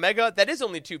Batch and Omega, that is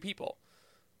only 2 people.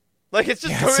 It's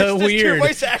just so weird. 2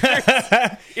 voice actors.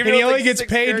 And he only gets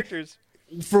paid characters.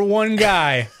 For one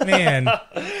guy. Man.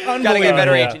 Gotta get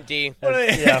better, Agent D.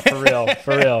 Yeah, for real.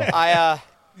 I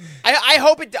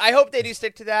hope they do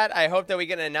stick to that. I hope that we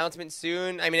get an announcement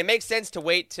soon. I mean, it makes sense to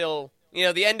wait till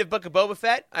the end of Book of Boba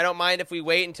Fett. I don't mind if we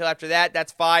wait until after that.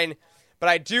 That's fine. But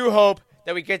I do hope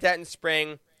that we get that in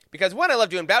spring. because, one, I love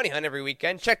doing Bounty Hunt every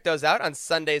weekend. Check those out on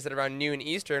Sundays at around noon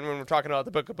Eastern when we're talking about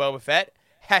the Book of Boba Fett.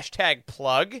 #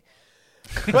 plug.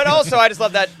 But also, I just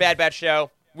love that Bad Batch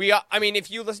show.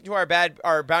 If you listen to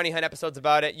our Bounty Hunt episodes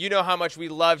about it, you know how much we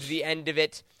loved the end of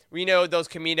it. We know those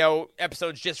Camino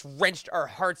episodes just wrenched our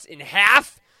hearts in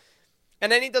half.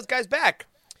 And I need those guys back.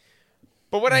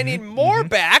 But what I need more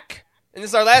back, and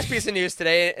this is our last piece of news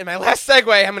today, and my last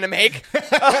segue I'm going to make,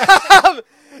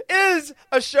 is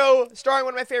a show starring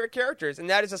one of my favorite characters, and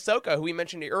that is Ahsoka, who we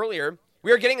mentioned earlier.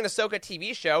 We are getting an Ahsoka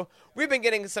TV show. We've been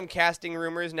getting some casting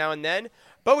rumors now and then,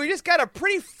 but we just got a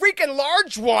pretty freaking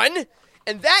large one,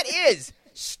 and that is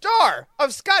star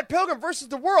of Scott Pilgrim vs.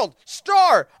 the World,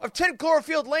 star of 10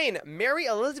 Cloverfield Lane, Mary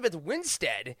Elizabeth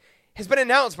Winstead, has been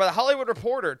announced by The Hollywood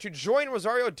Reporter to join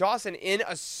Rosario Dawson in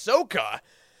Ahsoka,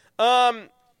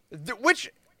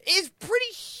 which is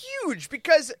pretty huge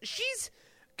because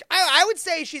I would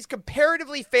say she's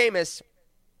comparatively famous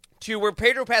to where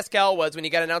Pedro Pascal was when he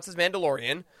got announced as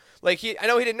Mandalorian. I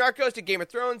know he did Narcos, did Game of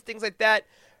Thrones, things like that,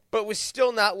 but was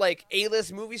still not like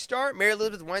A-list movie star. Mary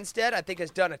Elizabeth Winstead, I think,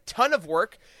 has done a ton of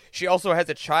work. She also has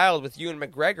a child with Ewan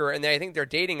McGregor, and I think they're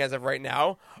dating as of right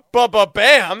now.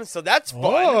 Bam! So that's fun.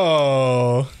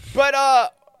 Oh.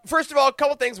 But first of all, a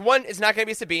couple things. One, it's not going to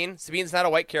be Sabine. Sabine's not a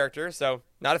white character, so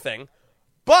not a thing.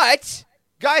 But,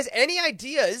 guys, any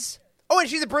ideas? Oh, and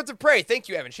she's in Birds of Prey. Thank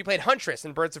you, Evan. She played Huntress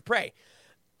in Birds of Prey.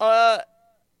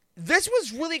 This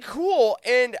was really cool,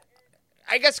 and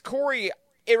I guess, Corey,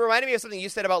 it reminded me of something you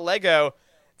said about Lego,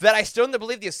 that I still don't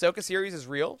believe the Ahsoka series is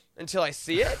real until I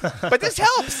see it. But this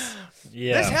helps.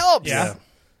 Yeah. This helps. Yeah.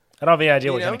 I don't have any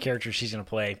idea what kind of character she's going to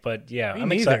play, but yeah,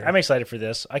 I'm excited for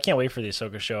this. I can't wait for the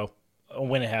Ahsoka show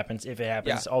when it happens, if it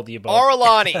happens, all the above.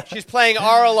 Aralani. She's playing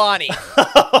Aralani.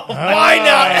 Why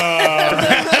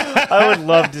not? I would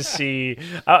love to see,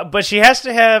 but she has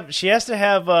to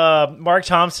have Mark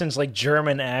Thompson's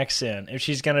German accent if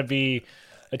she's going to be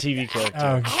a TV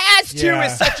character. Has to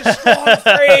is such a strong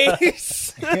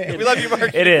phrase. We love you,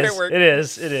 Mark. It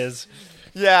is.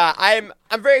 Yeah, I'm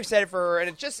very excited for her, and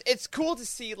it's cool to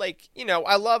see,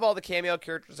 I love all the cameo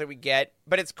characters that we get,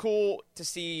 but it's cool to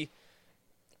see,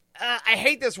 I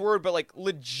hate this word, but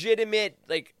legitimate,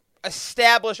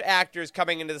 established actors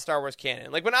coming into the Star Wars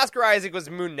canon. Like when Oscar Isaac was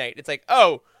Moon Knight, it's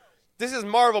oh, this is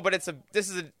Marvel, but this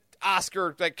is an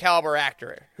Oscar caliber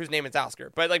actor whose name is Oscar.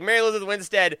 But Mary Elizabeth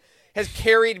Winstead has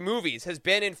carried movies, has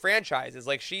been in franchises.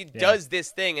 She does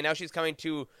this thing, and now she's coming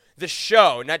to the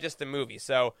show, not just the movie.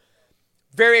 So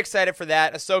very excited for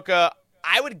that. Ahsoka,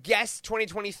 I would guess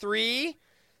 2023,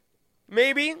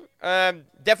 maybe.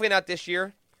 Definitely not this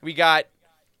year. We got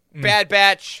Bad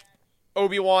Batch,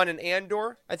 Obi-Wan, and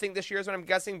Andor, I think this year is what I'm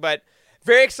guessing. But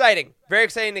very exciting. Very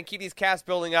exciting to keep these casts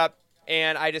building up.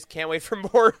 And I just can't wait for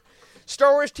more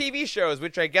Star Wars TV shows,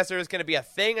 which I guess are just going to be a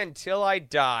thing until I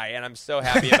die. And I'm so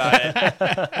happy about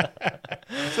it.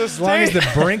 So as long as the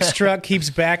Brinks truck keeps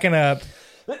backing up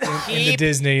into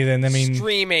Disney, then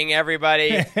streaming,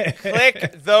 everybody.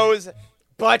 Click those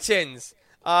buttons.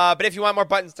 But if you want more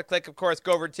buttons to click, of course,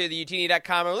 go over to the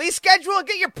utini.com release schedule and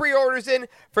get your pre-orders in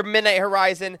for Midnight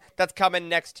Horizon. That's coming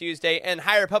next Tuesday. And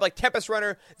High Republic Tempest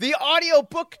Runner, the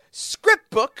audiobook script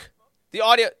book.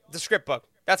 The script book.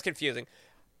 That's confusing.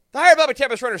 The High Republic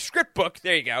Tempest Runner script book,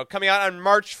 there you go, coming out on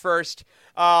March 1st,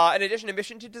 in addition to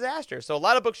Mission to Disaster. So a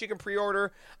lot of books you can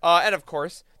pre-order, and of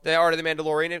course, The Art of the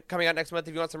Mandalorian coming out next month.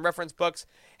 If you want some reference books,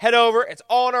 head over. It's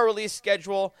all on our release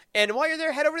schedule. And while you're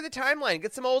there, head over to the timeline.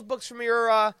 Get some old books from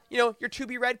your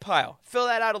to-be-read pile. Fill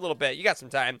that out a little bit. You got some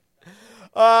time.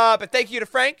 But thank you to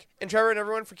Frank and Trevor and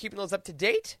everyone for keeping those up to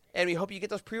date, and we hope you get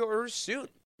those pre-orders soon.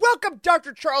 Welcome,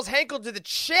 Dr. Charles Hankel, to the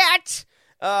chat.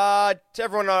 To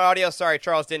everyone on audio, sorry,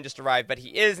 Charles didn't just arrive, but he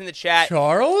is in the chat.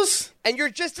 Charles? And you're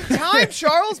just in time,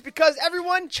 Charles, because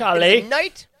everyone, Charlie, it's a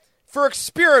night for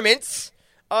experiments.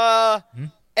 And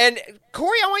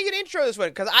Corey, I want you to intro this one,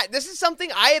 because this is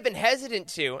something I have been hesitant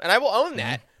to, and I will own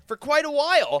that, for quite a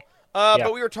while.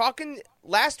 But we were talking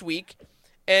last week,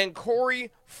 and Corey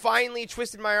finally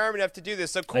twisted my arm enough to do this.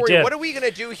 So, Corey, what are we going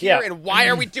to do here, and why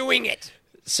are we doing it?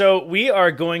 So we are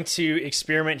going to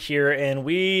experiment here, and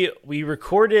we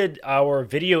recorded our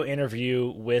video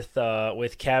interview with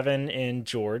Cavan and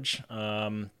George,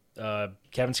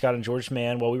 Cavan Scott and George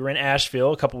Mann, while we were in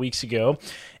Asheville a couple weeks ago,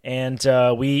 and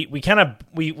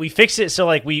we fixed it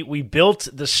so we built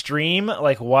the stream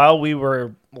while we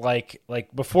were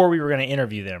before we were going to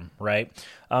interview them, right?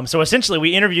 So essentially,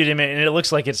 we interviewed him, and it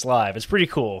looks like it's live. It's pretty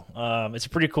cool. It's a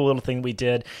pretty cool little thing we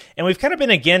did, and we've kind of been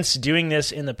against doing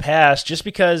this in the past, just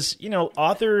because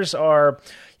authors are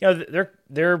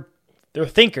they're they're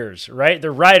thinkers, right?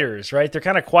 They're writers, right? They're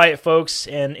kind of quiet folks,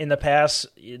 and in the past,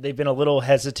 they've been a little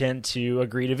hesitant to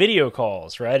agree to video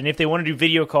calls, right? And if they want to do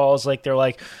video calls, like they're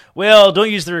like, well, don't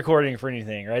use the recording for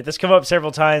anything, right? That's come up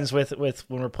several times with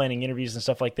when we're planning interviews and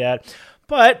stuff like that.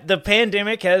 But the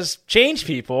pandemic has changed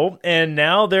people, and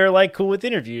now they're like cool with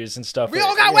interviews and stuff. We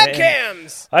all got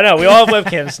webcams. I know we all have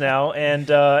webcams now,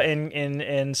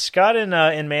 and Scott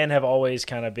and Mann have always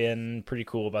kind of been pretty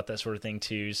cool about that sort of thing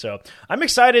too. So I'm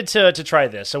excited to try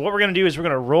this. So what we're gonna do is we're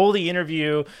gonna roll the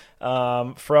interview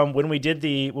from when we did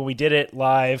it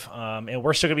live, and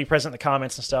we're still gonna be present in the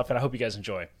comments and stuff. And I hope you guys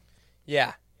enjoy.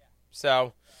 Yeah.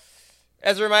 So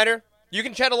as a reminder, you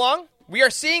can chat along. We are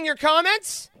seeing your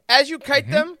comments. As you kite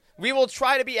them, we will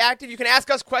try to be active. You can ask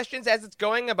us questions as it's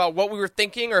going about what we were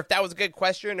thinking or if that was a good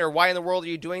question or why in the world are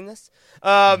you doing this.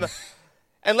 And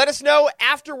let us know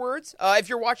afterwards, if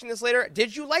you're watching this later,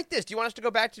 did you like this? Do you want us to go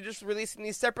back to just releasing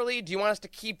these separately? Do you want us to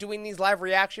keep doing these live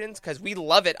reactions? Because we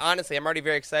love it, honestly. I'm already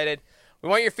very excited. We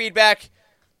want your feedback.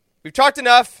 We've talked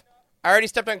enough. I already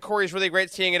stepped on Corey's really great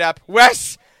teeing it up.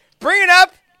 Wes, bring it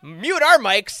up, mute our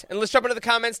mics, and let's jump into the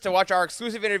comments to watch our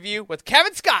exclusive interview with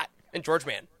Cavan Scott and George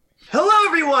Mann. Hello,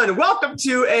 everyone. Welcome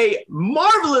to a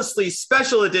marvelously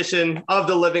special edition of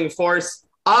The Living Force.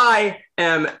 I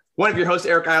am one of your hosts,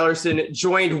 Eric Eilerson,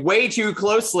 joined way too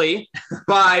closely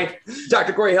by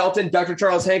Dr. Corey Helton, Dr.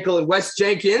 Charles Henkel, and Wes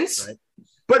Jenkins. Right.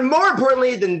 But more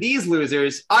importantly than these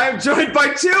losers, I am joined by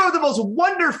two of the most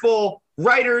wonderful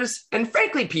writers and,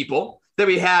 frankly, people that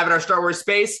we have in our Star Wars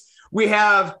space. We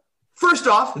have, first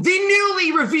off, the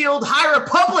newly revealed High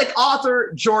Republic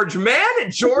author, George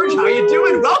Mann. George, how you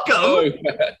doing? Welcome.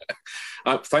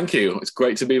 Thank you. It's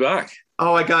great to be back.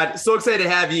 Oh, my God. So excited to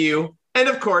have you. And,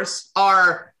 of course,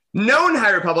 our known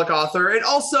High Republic author and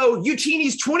also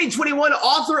Utini's 2021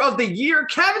 Author of the Year,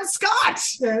 Cavan Scott.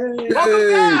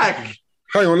 Welcome back.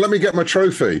 Hang on, let me get my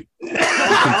trophy. You can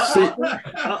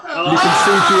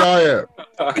CGI it.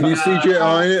 Can you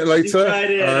CGI it later? We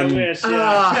tried it, I wish.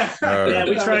 Yeah,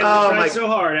 we tried so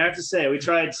hard. I have to say, we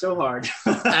tried so hard.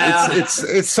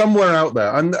 It's somewhere out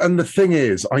there, and the thing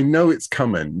is, I know it's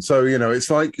coming. So it's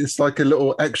like a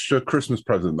little extra Christmas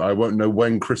present. I won't know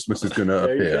when Christmas is going to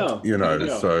appear.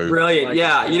 So brilliant.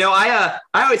 Yeah,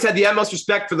 I always had the utmost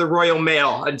respect for the Royal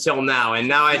Mail until now, and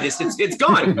now it's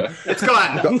gone. It's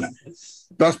gone.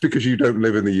 That's because you don't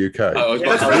live in the UK. Oh, we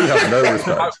have no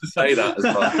respect. I have to say that as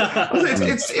well.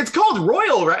 It's called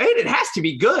royal, right? It has to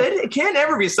be good. It can't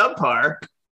ever be subpar.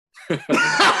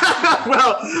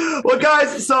 well,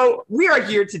 guys. So we are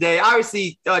here today,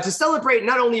 obviously, to celebrate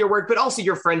not only your work but also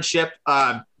your friendship,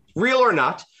 real or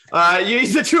not.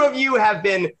 The two of you have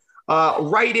been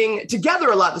writing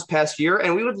together a lot this past year,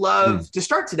 and we would love to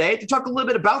start today to talk a little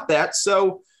bit about that.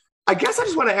 So I guess I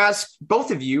just want to ask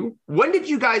both of you, when did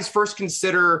you guys first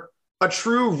consider a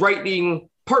true writing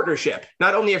partnership?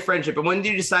 Not only a friendship, but when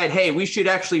did you decide, hey, we should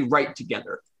actually write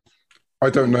together? I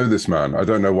don't know this man. I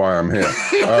don't know why I'm here.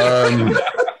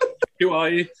 Who are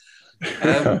you?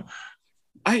 I'm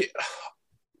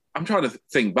trying to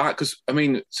think back because,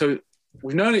 so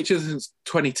we've known each other since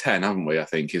 2010, haven't we? I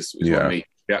think is when we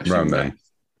actually met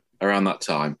around that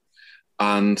time.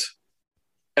 And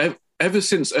ever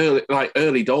since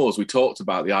early doors, we talked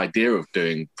about the idea of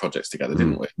doing projects together,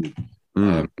 didn't we?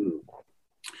 I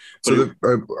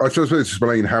was supposed to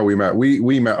explain how we met.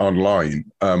 We met online.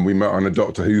 We met on a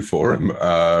Doctor Who forum.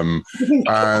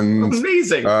 And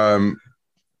amazing.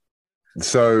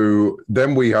 So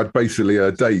then we had basically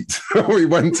a date. We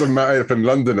went and met up in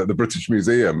London at the British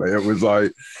Museum. It was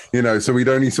like, so we'd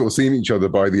only sort of seen each other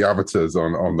by the avatars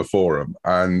on the forum.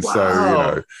 And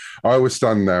so, I was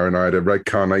standing there and I had a red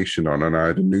carnation on and I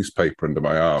had a newspaper under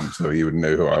my arm so he would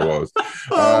know who I was.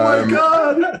 Oh, my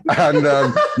God.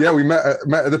 And we met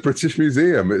at the British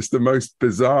Museum. It's the most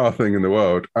bizarre thing in the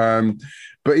world.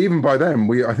 But even by then,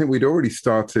 I think we'd already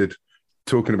started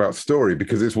talking about story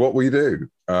because it's what we do.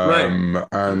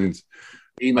 And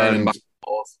emailing back and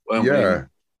forth.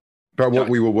 About what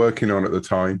we were working on at the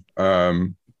time.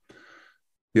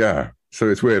 So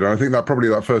it's weird. And I think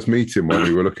that first meeting when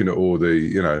we were looking at all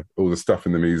the stuff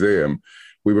in the museum,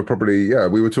 we were probably,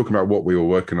 we were talking about what we were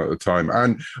working on at the time.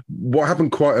 And what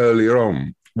happened quite earlier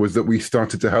on was that we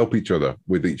started to help each other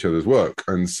with each other's work.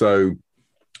 And so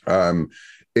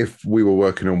if we were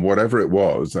working on whatever it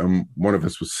was and one of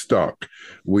us was stuck,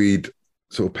 we'd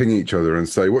sort of ping each other and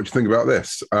say, what do you think about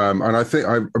this? And I think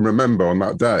I remember on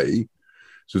that day,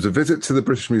 so it was a visit to the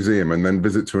British Museum and then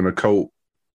visit to an occult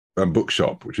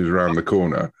bookshop, which is around the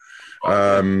corner.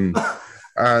 And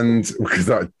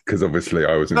because obviously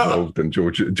I was involved and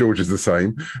George is the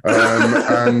same.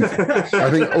 And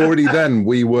I think already then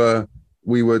we were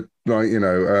we were like,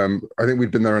 I think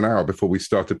we'd been there an hour before we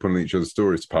started pulling each other's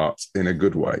stories apart in a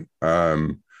good way.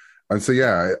 And so,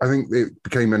 yeah, I think it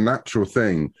became a natural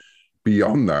thing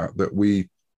beyond that we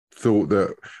thought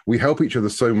that we help each other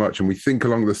so much and we think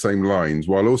along the same lines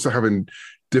while also having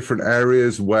different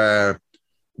areas where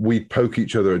we poke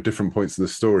each other at different points of the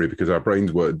story because our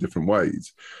brains work different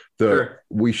ways, that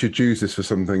we should use this for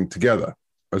something together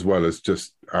as well as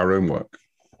just our own work.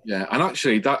 Yeah, and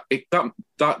actually that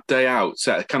day out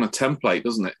set a kind of template,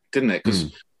 didn't it?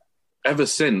 Because ever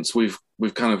since we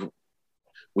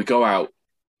go out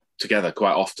together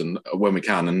quite often when we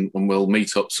can, and we'll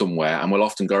meet up somewhere, and we'll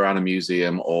often go around a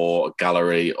museum or a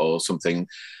gallery or something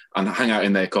and hang out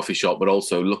in their coffee shop, but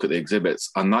also look at the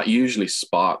exhibits, and that usually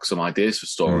sparks some ideas for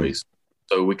stories.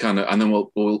 So we kind of, and then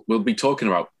we'll be talking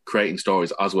about creating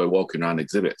stories as we're walking around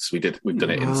exhibits. We've done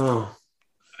it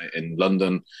in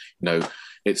London.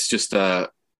 It's just a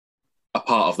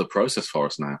part of the process for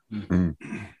us now.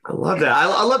 I love that.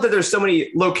 I love that there's so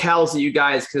many locales that you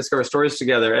guys can discover stories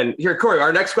together. And here, Corey,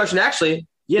 our next question actually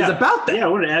is about that. Yeah, I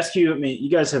wanted to ask you, you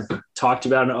guys have talked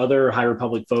about, and other High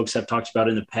Republic folks have talked about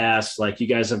in the past, like you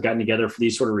guys have gotten together for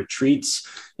these sort of retreats.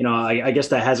 I guess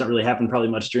that hasn't really happened probably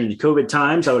much during the COVID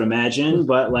times, I would imagine,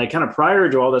 but like kind of prior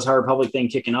to all this High Republic thing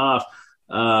kicking off,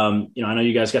 I know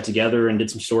you guys got together and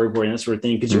did some storyboarding and that sort of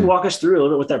thing. Could you walk us through a little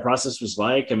bit what that process was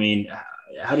like?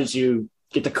 How did you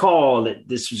get the call that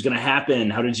this was going to happen?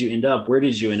 How did you end up? Where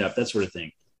did you end up? That sort of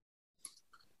thing.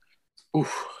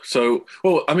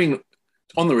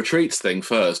 On the retreats thing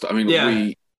first,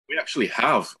 we actually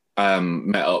have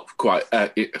met up quite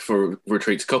for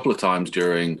retreats a couple of times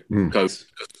during COVID.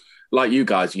 Like you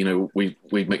guys, we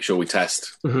make sure we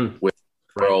test.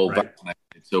 We're all vaccinated.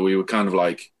 So we were kind of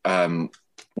like,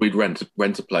 we'd rent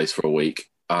a place for a week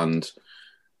and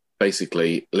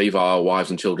basically leave our wives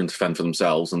and children to fend for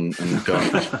themselves and go.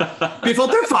 People,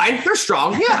 they're fine. They're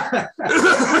strong. Yeah.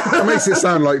 That makes it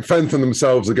sound like fend for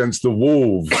themselves against the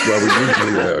wolves where we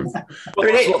usually live.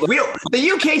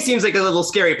 The UK seems like a little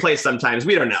scary place sometimes.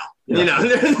 We don't know.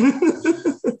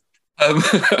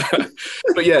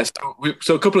 But yes,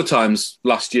 so a couple of times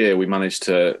last year we managed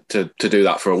to do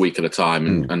that for a week at a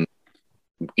time and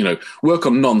work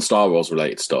on non-Star Wars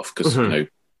related stuff because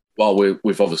while we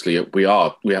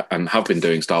have been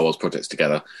doing Star Wars projects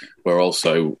together, we're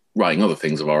also writing other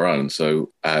things of our own. So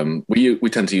we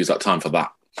tend to use that time for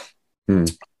that.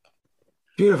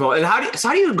 Beautiful. And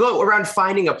how do you go around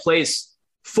finding a place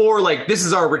for like this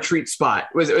is our retreat spot?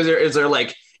 Is there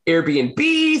like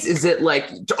Airbnbs? Is it like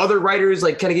other writers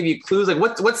like kind of give you clues? Like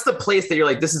what's the place that you're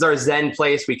like, this is our Zen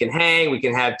place. We can hang, we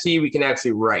can have tea, we can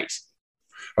actually write.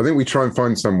 I think we try and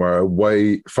find somewhere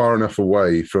far enough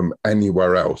away from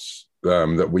anywhere else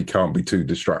that we can't be too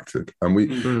distracted. And we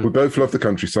both love the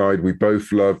countryside. We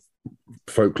both love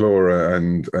folklore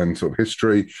and sort of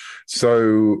history.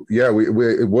 So yeah,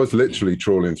 it was literally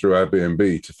trawling through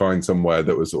Airbnb to find somewhere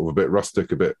that was sort of a bit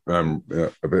rustic, a bit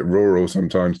rural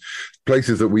sometimes,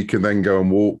 places that we can then go and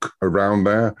walk around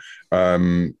there.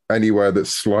 Anywhere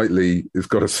that's it's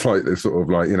got a slightly sort of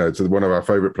like, so one of our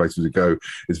favorite places to go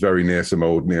is very near some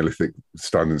old Neolithic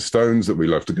standing stones that we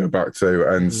love to go back to.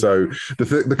 And so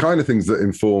the kind of things that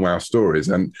inform our stories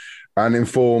and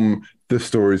inform the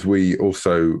stories we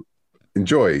also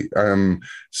enjoy.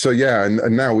 So yeah,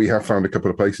 and now we have found a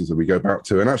couple of places that we go back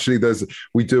to, and actually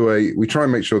we try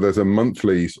and make sure there's a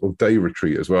monthly sort of day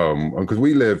retreat as well, because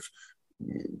we live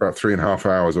about 3.5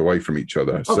 hours away from each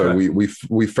other. So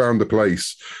we found a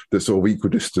place that's sort of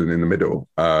equidistant in the middle.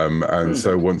 And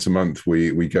so once a month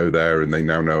we go there, and they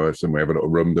now know us, and we have a little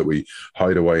room that we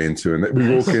hide away into, and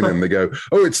we walk in and they go,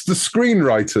 "Oh, it's the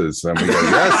screenwriters." And we go,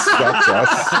 "Yes, that's us."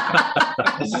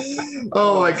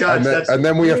 Oh my gosh. And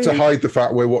then we have to hide the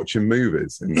fact we're watching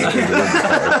movies. So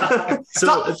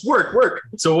it's work.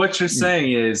 So what you're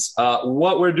saying is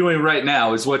what we're doing right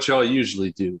now is what y'all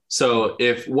usually do. So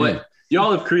if what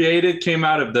y'all have created came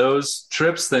out of those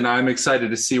trips, then I'm excited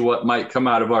to see what might come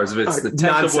out of ours. If it's the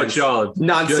 10th of what y'all have.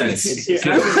 Nonsense. It's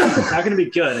not going to be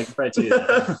good. I can probably tell you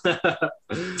that.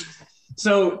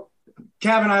 So,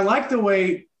 Cavan, I like the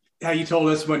way how you told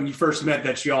us when you first met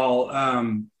that y'all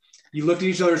you looked at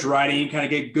each other's writing, kind of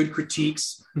gave good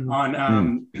critiques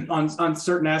on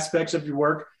certain aspects of your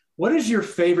work. What is your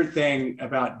favorite thing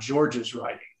about George's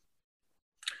writing?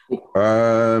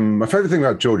 My favorite thing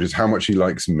about George is how much he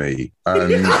likes me,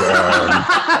 and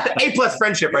A+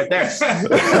 friendship right there.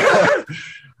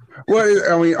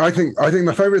 Well, I mean, I think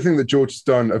the favourite thing that George has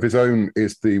done of his own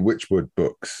is the Witchwood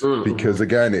books, because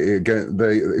again,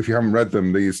 if you haven't read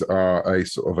them, these are a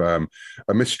sort of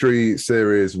a mystery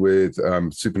series with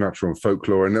supernatural and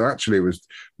folklore, and actually it was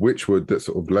Witchwood that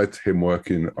sort of led to him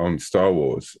working on Star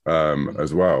Wars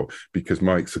as well, because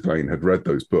Mike Seglain had read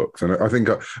those books, and I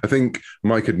think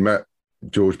Mike had met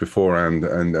George beforehand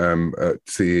and at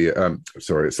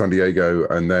San Diego,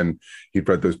 and then he'd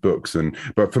read those books.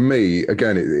 But for me,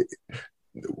 again,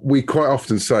 we quite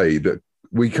often say that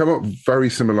we come up with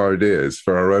very similar ideas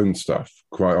for our own stuff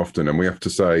quite often, and we have to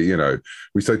say,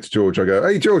 we say to George, I go,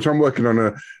 "Hey George, I'm working on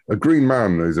a Green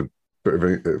Man who's a bit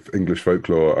of English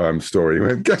folklore story. He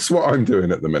went, guess what I'm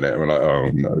doing at the minute?" And we're like,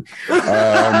 "Oh no."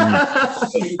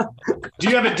 Do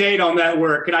you have a date on that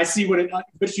work? Can I see what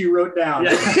you wrote down?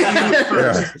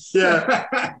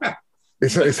 Yeah.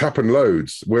 It's happened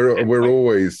loads. We're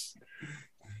always,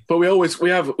 but we always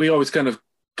kind of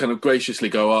graciously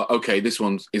go, "Oh, okay, this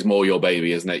one is more your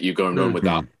baby, isn't it? You go and run with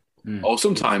that." Or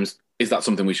sometimes, is that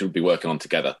something we should be working on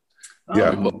together?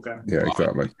 Yeah,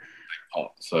 exactly.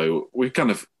 So we kind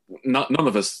of. Neither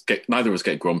of us get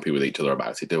grumpy with each other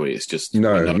about it, do we? It's just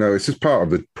no. It's just part of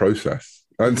the process.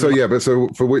 And so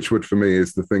for Witchwood, for me,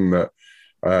 is the thing that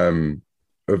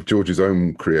of George's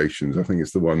own creations. I think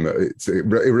it's the one that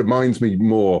it reminds me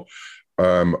more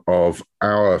of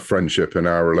our friendship and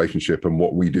our relationship and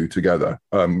what we do together.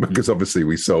 Because obviously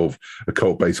we solve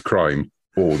occult-based crime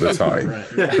all the time.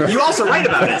 You also write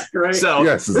about it, right? So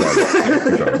yes,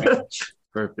 exactly.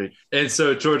 Perfect. And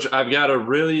so, George, I've got a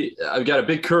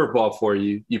big curveball for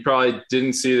you. You probably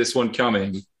didn't see this one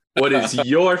coming. What is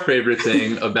your favorite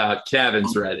thing about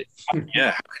Cavan's writing?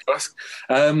 Yeah.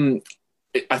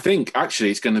 I think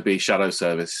actually it's going to be Shadow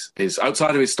Service. Is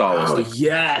outside of his Star Wars stuff.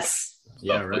 Yes.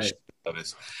 Yeah, right.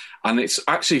 Service. And it's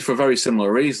actually for very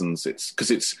similar reasons. It's because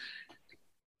it's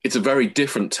a very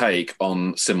different take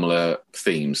on similar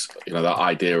themes. That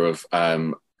idea of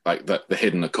like the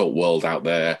hidden occult world out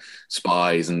there,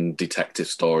 spies and detective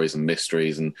stories and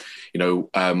mysteries. And, one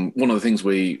of the things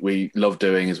we love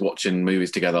doing is watching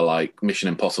movies together, like Mission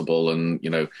Impossible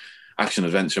and, action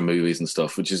adventure movies and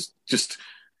stuff, which is just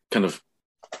kind of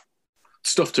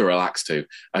stuff to relax to.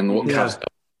 And what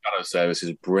Shadow Service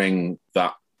is bring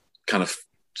that kind of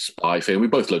spy film. We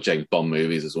both love James Bond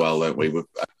movies as well, don't we? With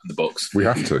the books. We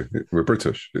have to. We're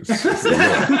British. It's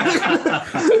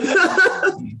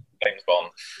James Bond.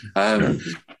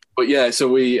 But yeah, so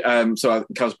we so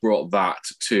Kaz brought that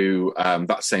to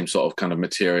that same sort of kind of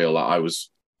material that I was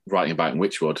writing about in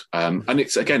Witchwood. And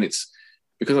it's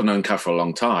because I've known Cav for a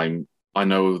long time, I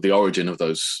know the origin of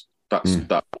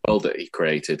that world that he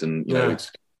created, and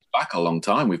it's back a long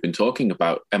time. We've been talking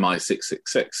about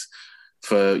MI666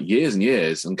 for years and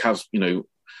years, and Cav's been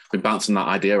bouncing that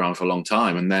idea around for a long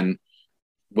time. And then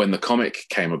when the comic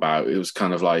came about, it was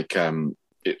kind of like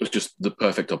it was just the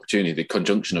perfect opportunity. The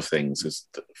conjunction of things is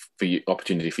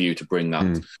opportunity for you to bring that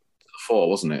to the fore,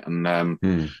 wasn't it? And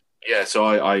so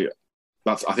I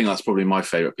think that's probably my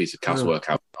favourite piece of Cav's work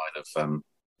outside of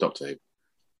Doctor Who.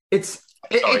 It's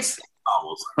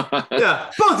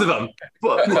yeah, both of them.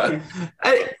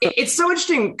 It's so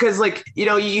interesting because,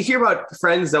 you hear about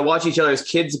friends that watch each other's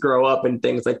kids grow up and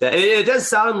things like that. And it does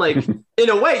sound like, in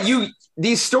a way,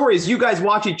 these stories, you guys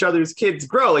watch each other's kids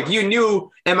grow. Like, you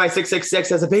knew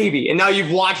MI666 as a baby, and now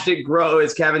you've watched it grow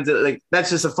as Cavan's. Like, that's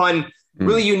just a fun,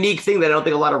 really unique thing that I don't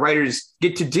think a lot of writers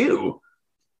get to do.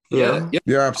 Yeah,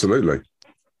 absolutely.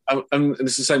 And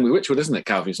it's the same with Witchwood, isn't it,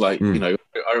 Cav? It's like, I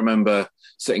remember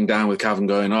sitting down with Cav and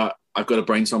going, I've got to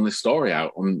brainstorm this story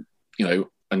out. And,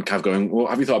 and Cav going, well,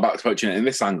 have you thought about approaching it in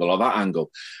this angle or that angle?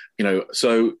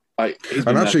 So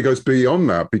and actually goes beyond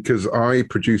that, because I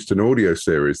produced an audio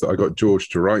series that I got George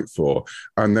to write for,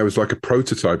 and there was like a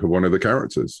prototype of one of the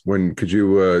characters because you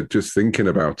were just thinking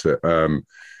about it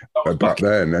back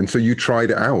then. And so you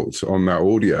tried it out on that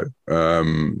audio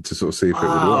to sort of see if it would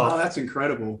work. Oh, that's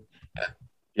incredible.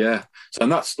 Yeah. So,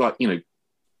 and that's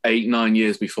 8-9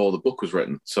 years before the book was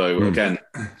written. So again,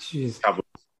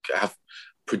 have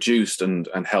produced and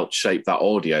helped shape that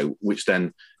audio, which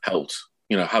then helped,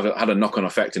 had a knock-on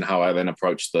effect in how I then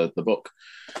approached the book.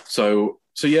 So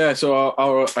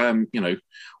our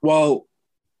while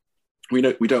we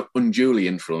don't unduly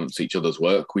influence each other's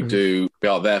work, we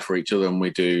are there for each other, and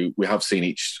we have seen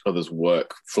each other's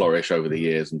work flourish over the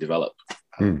years and develop.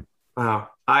 Wow.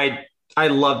 I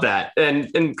love that.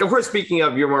 And of course, speaking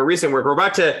of your more recent work, we're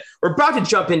about to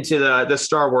jump into the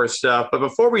Star Wars stuff. But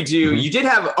before we do, you did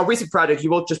have a recent project. You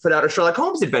both just put out a Sherlock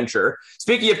Holmes adventure.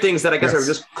 Speaking of things that I guess are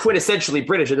just quintessentially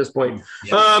British at this point.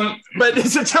 But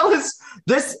so tell us,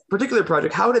 this particular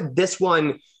project, how did this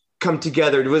one come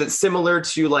together? Was it similar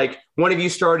to like one of you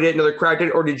started it, another cracked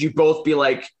it, or did you both be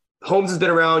like, Holmes has been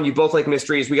around, you both like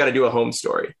mysteries, we got to do a Holmes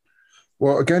story?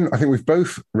 Well, again, I think we've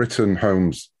both written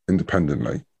Holmes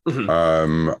independently.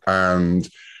 And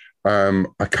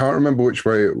I can't remember which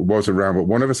way it was around, but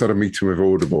one of us had a meeting with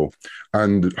Audible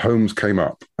and Holmes came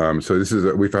up. So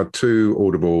we've had 2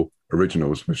 Audible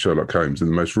originals with Sherlock Holmes, and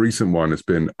the most recent one has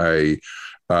been a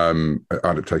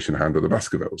adaptation of Hand of the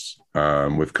Baskervilles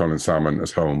with Colin Salmon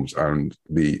as Holmes and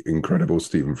the incredible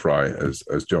Stephen Fry as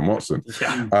John Watson.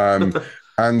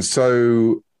 And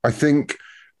so I think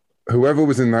whoever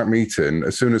was in that meeting,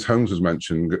 as soon as Holmes was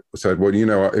mentioned, said, well,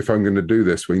 if I'm going to do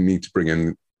this, we need to bring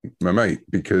in my mate,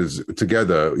 because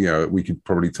together, we could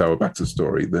probably tell a better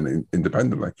story than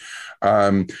independently.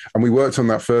 And we worked on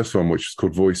that first one, which is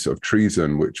called Voice of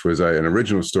Treason, which was an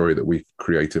original story that we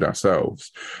created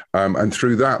ourselves. And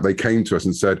through that, they came to us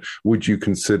and said, would you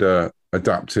consider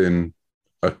adapting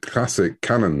a classic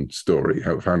canon story,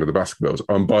 Hand of the Baskervilles?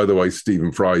 And by the way,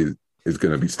 Stephen Fry is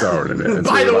going to be starring in it. And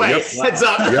by the way, heads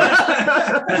up.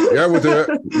 Yeah, we'll do it.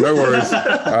 No worries.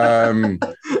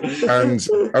 And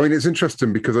I mean, it's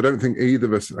interesting because I don't think either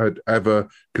of us had ever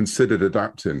considered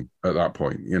adapting at that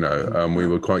point. We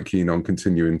were quite keen on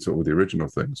continuing sort of the original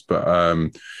things. But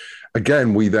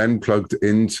again, we then plugged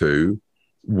into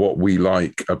what we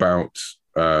like about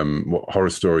what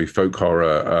horror story, folk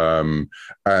horror,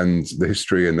 and the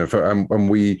history, and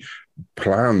we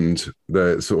planned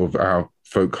the sort of our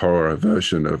folk horror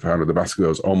version of Hand of the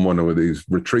Baskervilles on one of these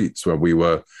retreats where we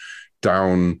were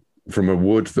down from a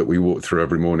wood that we walked through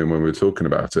every morning when we were talking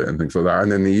about it and things like that.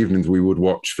 And in the evenings we would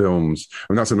watch films.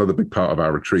 And that's another big part of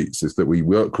our retreats, is that we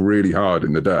work really hard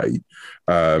in the day.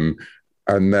 And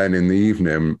then in the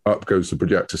evening, up goes the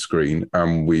projector screen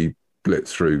and we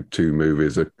blitz through 2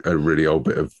 movies, a really old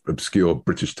bit of obscure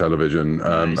British television,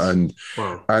 and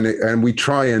we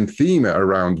try and theme it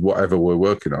around whatever we're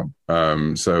working on.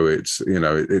 So it's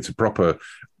it's a proper,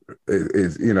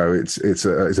 it's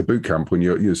a boot camp when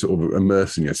you're sort of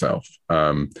immersing yourself.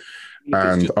 And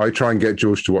I try and get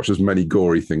George to watch as many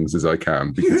gory things as I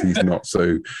can, because he's not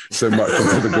so much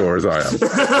into the gore as I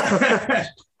am.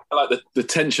 I like the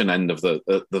tension end of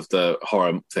the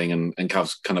horror thing, and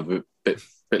Cav's kind of a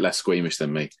bit less squeamish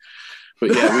than me.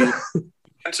 But yeah, we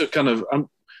tend to kind of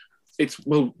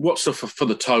we'll watch stuff for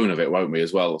the tone of it, won't we,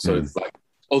 as well? So it's like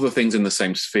other things in the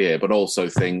same sphere, but also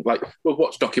things like we'll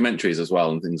watch documentaries as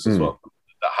well and things as well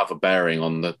that have a bearing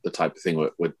on the type of thing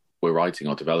we're writing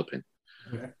or developing.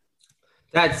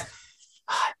 It's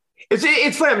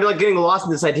funny. I'm like getting lost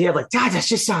in this idea of like, God, that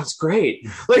just sounds great.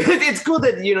 Like it's cool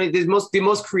that the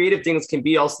most creative things can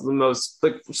be also the most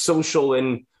like social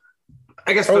and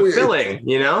I guess fulfilling.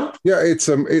 Yeah, it's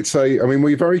I mean,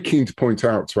 we're very keen to point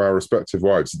out to our respective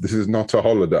wives this is not a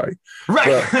holiday,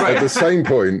 right? But at the same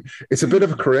point, it's a bit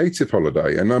of a creative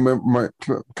holiday. And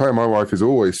Claire, my wife, is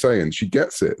always saying, she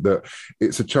gets it, that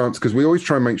it's a chance, because we always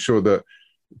try and make sure that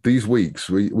these weeks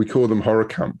we call them horror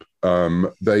camp.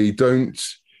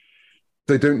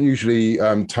 They don't usually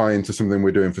tie into something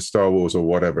we're doing for Star Wars or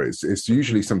whatever. It's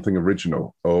usually something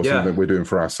original or something we're doing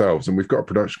for ourselves. And we've got a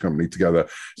production company together,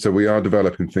 so we are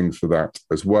developing things for that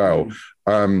as well.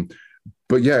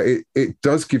 But yeah, it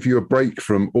does give you a break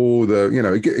from all the,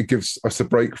 it gives us a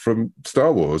break from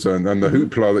Star Wars and the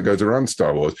hoopla that goes around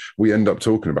Star Wars. We end up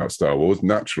talking about Star Wars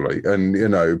naturally,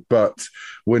 and but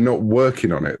we're not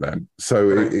working on it then. So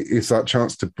it's that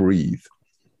chance to breathe.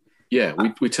 Yeah,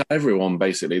 we tell everyone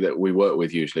basically that we work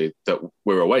with usually that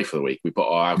we're away for the week. We put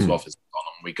our out of office on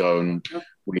and we go, and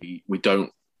we don't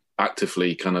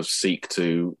actively kind of seek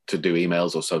to do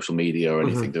emails or social media or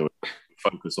anything. We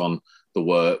focus on the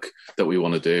work that we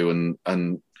want to do,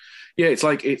 and yeah, it's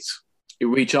like it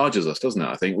recharges us, doesn't it?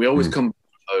 I think we always come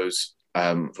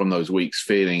from those weeks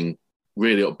feeling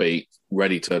really upbeat,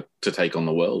 ready to take on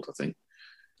the world, I think.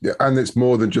 Yeah, and it's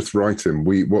more than just writing.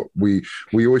 We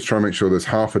always try and make sure there's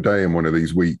half a day in one of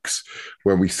these weeks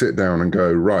when we sit down and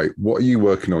go, right, what are you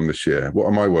working on this year? What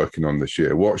am I working on this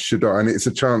year? What should I? And it's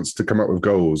a chance to come up with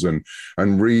goals and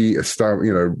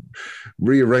reestablish,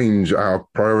 rearrange our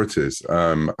priorities,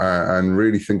 and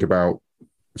really think about,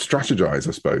 strategize,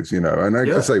 I suppose, and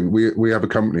I say we have a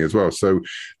company as well, so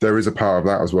there is a part of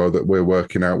that as well, that we're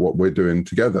working out what we're doing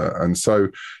together. And so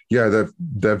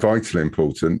they're vitally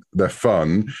important, they're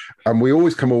fun, and we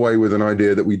always come away with an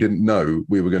idea that we didn't know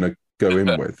we were going to go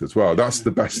in with as well. That's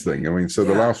the best thing. I mean, so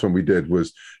the last one we did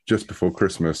was just before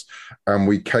Christmas, and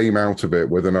we came out of it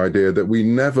with an idea that we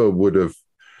never would have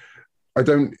I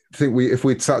don't think if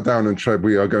we'd sat down and said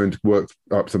we are going to work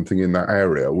up something in that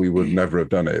area, we would never have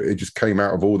done it. It just came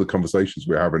out of all the conversations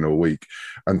we're having all week,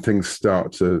 and things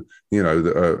start to,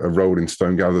 a rolling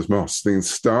stone gathers moss. Things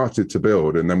started to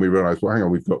build, and then we realised, well, hang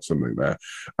on, we've got something there.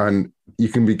 And you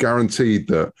can be guaranteed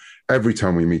that every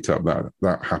time we meet up,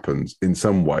 that happens in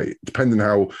some way, depending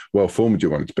how well formed you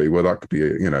want it to be. Well, that could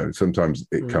be, sometimes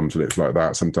it comes and it's like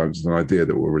that. Sometimes it's an idea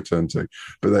that we'll return to,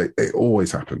 but it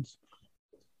always happens.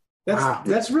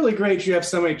 That's really great. You have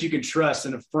somebody that you can trust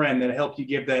and a friend that help you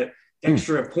give that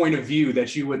extra point of view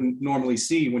that you wouldn't normally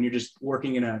see when you're just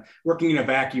working in a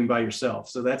vacuum by yourself.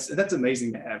 So that's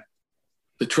amazing to have.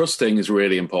 The trust thing is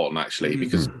really important, actually,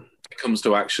 because it comes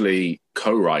to actually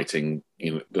co-writing.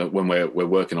 When we're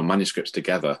working on manuscripts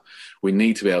together, we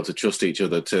need to be able to trust each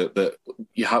other that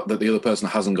the other person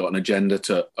hasn't got an agenda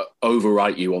to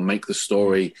overwrite you or make the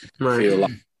story feel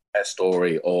like their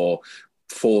story or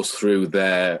force through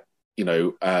their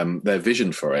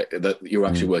vision for it. That you're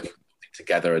actually working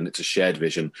together and it's a shared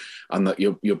vision, and that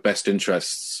your best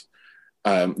interests.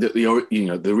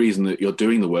 The reason that you're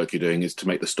doing the work you're doing is to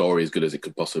make the story as good as it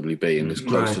could possibly be and as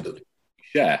close to the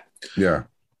share. Yeah.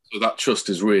 So that trust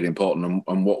is really important,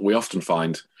 and what we often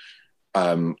find,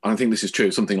 and I think this is true,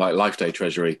 something like Life Day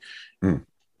Treasury. I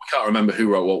can't remember who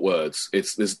wrote what words.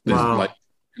 There's like,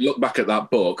 look back at that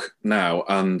book now,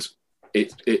 and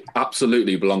it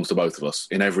absolutely belongs to both of us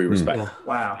in every respect. Yeah.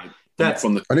 Wow.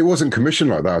 And it wasn't commissioned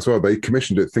like that as well. They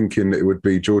commissioned it thinking it would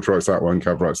be George writes that one,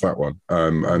 Cav writes that one,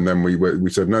 and then we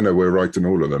said no, we're writing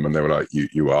all of them, and they were like,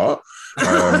 you are.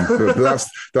 But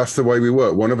that's the way we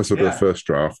work. One of us will do a first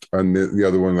draft, and the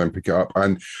other one will then pick it up,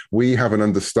 and we have an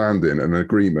understanding and an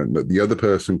agreement that the other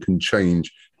person can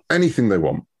change anything they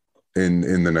want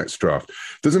in the next draft.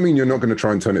 Doesn't mean you're not going to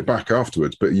try and turn it back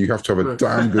afterwards, but you have to have a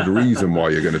damn good reason why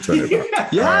you're going to turn it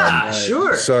back.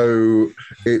 Sure. So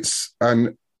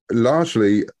and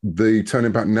largely the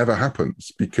turning back never happens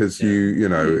because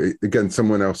again,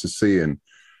 someone else is seeing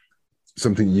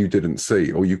something you didn't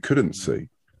see or you couldn't see.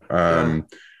 And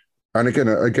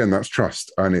again, that's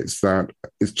trust, and it's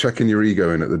checking your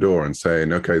ego in at the door and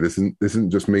saying, okay, this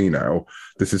isn't just me now.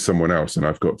 This is someone else, and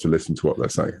I've got to listen to what they're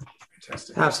saying.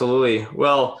 Fantastic. Absolutely.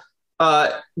 Well,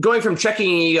 going from checking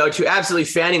ego to absolutely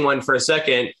fanning one for a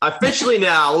second. Officially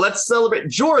now, let's celebrate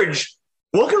George.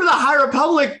 Welcome to the High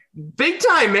Republic, big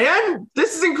time, man!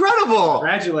 This is incredible.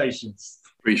 Congratulations.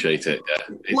 Appreciate it.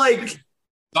 It's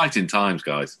exciting times,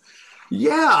 guys.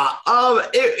 Yeah,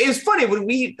 it's funny when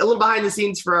a little behind the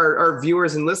scenes for our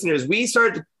viewers and listeners. We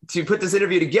started to put this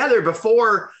interview together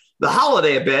before the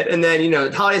holiday a bit, and then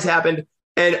the holidays happened,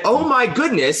 and oh my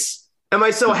goodness, am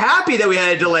I so happy that we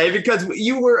had a delay because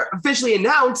you were officially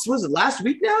announced. Was it last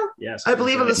week now? Yes, I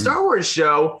believe on the Star Wars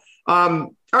show.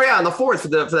 On the 4th for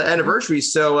the anniversary.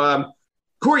 So,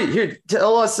 Corey, here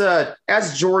tell us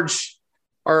as George,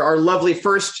 our lovely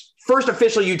first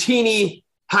official Utini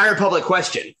High Republic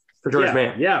question. For George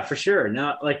Mann. Yeah, for sure.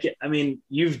 Now,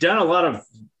 you've done a lot of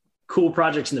cool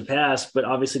projects in the past, but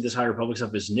obviously this High Republic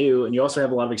stuff is new, and you also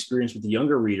have a lot of experience with the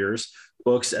younger readers'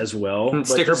 books as well.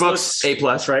 Sticker books, A+.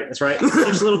 That's right. It's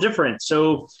a little different.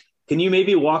 So, can you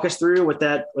maybe walk us through what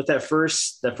that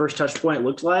first touch point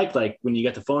looked like? Like when you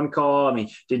got the phone call. I mean,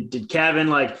 did Cavan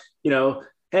hey, they're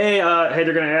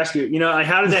going to ask you.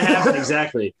 How did that happen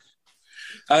exactly?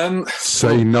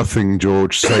 Say nothing,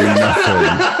 George. Say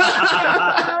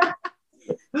nothing.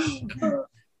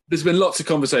 There's been lots of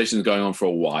conversations going on for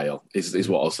a while. Is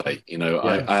what I'll say.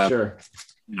 Sure.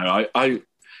 I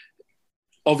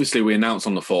obviously we announced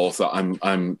on the 4th that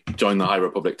I'm joining the High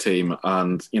Republic team,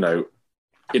 and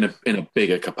in a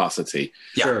bigger capacity.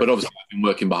 Yeah. Sure. But obviously I've been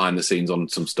working behind the scenes on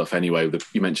some stuff anyway.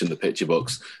 You mentioned the picture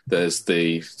books. There's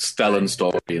the Stellan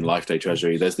story in Life Day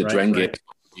Treasury. There's the Drengir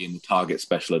in the Target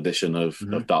Special Edition of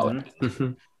Dalek.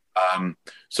 Mm-hmm.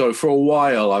 So for a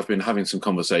while I've been having some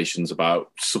conversations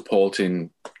about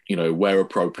supporting, where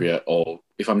appropriate, or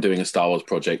if I'm doing a Star Wars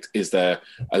project, is there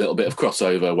a little bit of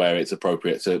crossover where it's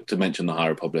appropriate to mention the High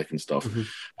Republic and stuff.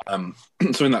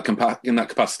 Mm-hmm. So in that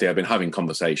capacity, I've been having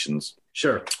conversations.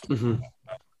 Sure. Mm-hmm.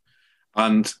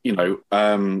 And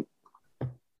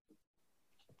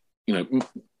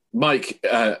Mike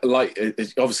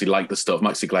obviously liked the stuff.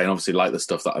 Mike Siglain obviously liked the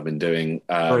stuff that I've been doing,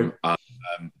 and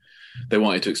they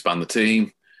wanted to expand the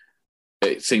team.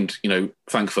 It seemed,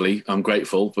 thankfully, I'm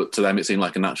grateful, but to them it seemed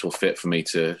like a natural fit for me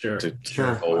to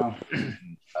Wow.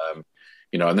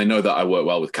 And they know that I work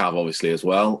well with Cav, obviously, as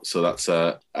well. So that's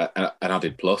an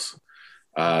added plus.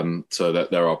 So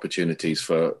that there are opportunities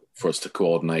for us to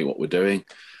coordinate what we're doing.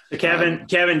 So Cavan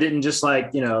didn't just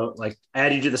add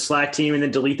you to the Slack team and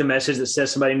then delete the message that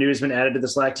says somebody new has been added to the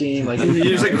Slack team. Like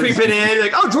you're just creeping in,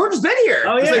 like, oh, George has been here.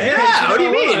 Oh yeah, what do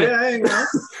you mean?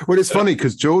 Well, it's funny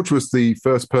because George was the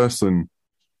first person,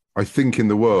 I think, in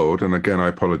the world, and again, I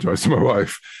apologize to my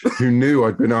wife, who knew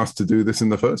I'd been asked to do this in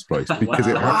the first place because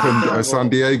it happened at San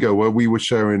Diego where we were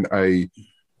sharing a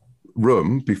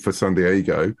room for San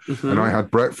Diego, and I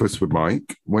had breakfast with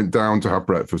Mike, went down to have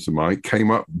breakfast with Mike, came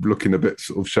up looking a bit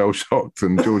sort of shell-shocked,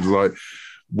 and George was like,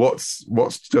 what's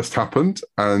just happened?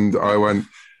 And I went,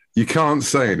 you can't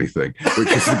say anything,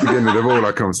 which is the beginning of all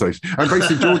our conversation. And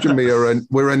basically, George and me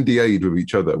we're NDA'd with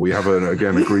each other. We have an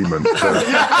agreement.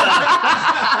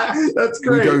 That's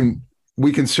great.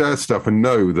 We can share stuff and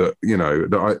know that,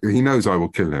 he knows I will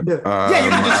kill him. Yeah, you're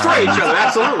going to destroy each other.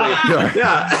 Absolutely.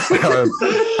 Yeah.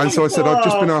 And so I said, I've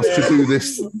just been asked to do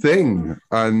this thing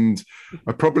and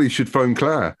I probably should phone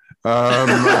Claire.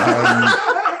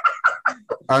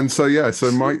 And so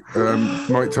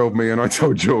Mike told me and I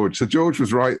told George. So George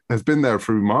was right, has been there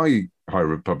through my High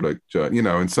Republic,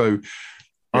 and so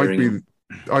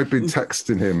I've been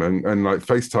texting him and like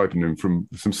FaceTiming him from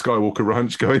some Skywalker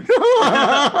Ranch going,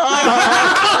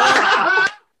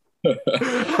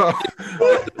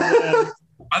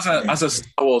 as a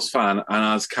Star Wars fan and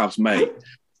as Cav's mate,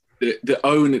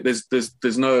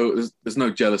 there's no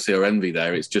jealousy or envy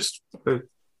there. It's just, I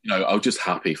was just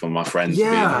happy for my friends.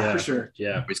 Yeah, for sure.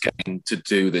 Yeah. It's getting to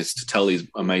do this, to tell these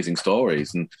amazing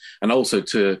stories and also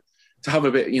to have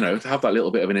a bit, to have that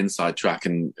little bit of an inside track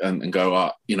and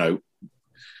go,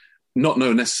 not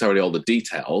know necessarily all the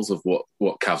details of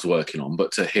what Cav's working on,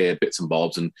 but to hear bits and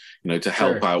bobs and, to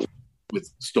help out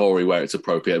with story where it's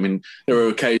appropriate. I mean, there are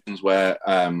occasions where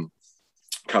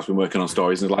Cav's been working on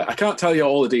stories and like, I can't tell you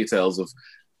all the details of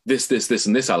this,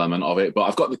 and this element of it, but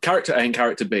I've got the character A and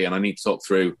character B, and I need to talk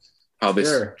through how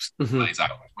this plays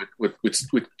out. We'd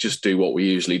just do what we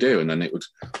usually do, and then it would,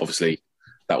 obviously,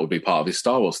 that would be part of his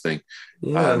Star Wars thing.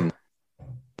 Yeah.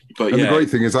 But the great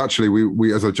thing is actually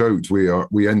we as I joked, we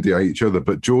NDA each other,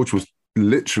 but George was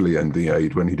literally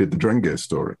NDA'd when he did the Drengir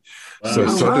story. Wow. So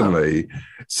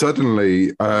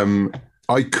suddenly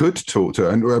I could talk to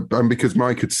her, and because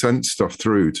Mike had sent stuff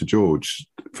through to George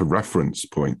for reference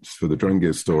points for the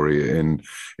Drengir story in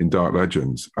Dark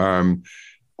Legends.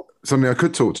 Suddenly I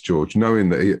could talk to George knowing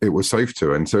that it was safe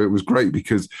to, and so it was great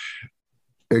because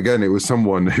again, it was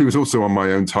someone who was also on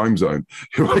my own time zone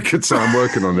who I could say I'm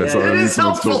working on this. I need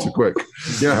someone to talk to quick.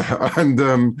 Yeah. And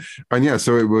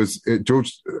so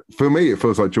George, for me, it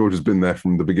feels like George has been there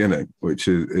from the beginning, which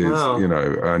is wow.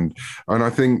 And I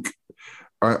think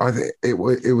it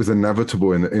was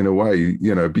inevitable in a way,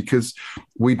 because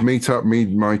we'd meet up,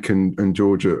 Mike and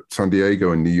George at San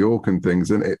Diego and New York and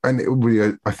things. And it would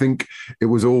be I think it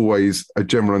was always a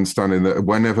general understanding that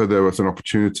whenever there was an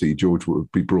opportunity, George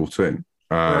would be brought in.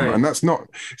 Right. And it's not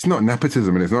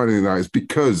nepotism and it's not anything like that. It's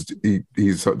because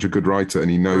he's such a good writer and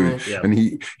he knows and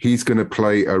he's going to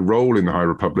play a role in the High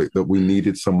Republic that we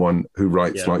needed someone who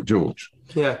writes like George.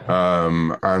 Yeah.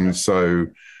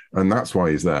 And that's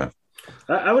why he's there.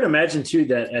 I would imagine too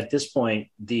that at this point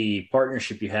the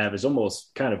partnership you have is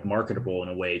almost kind of marketable in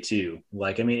a way too.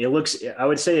 Like, I mean, I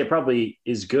would say it probably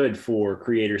is good for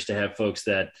creators to have folks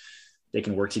that they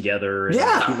can work together and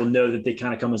people know that they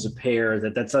kind of come as a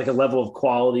pair, that's like a level of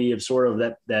quality of sort of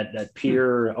that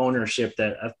peer ownership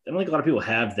that I don't think a lot of people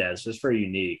have that. So it's very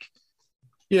unique.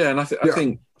 Yeah. And I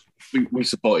think we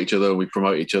support each other, we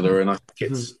promote each other. And I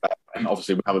think it's, and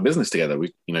obviously we have a business together.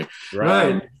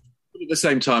 Right. At the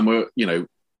same time, we're,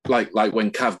 like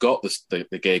when Cav got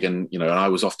the gig and, and I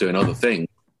was off doing other things,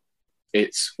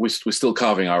 we're still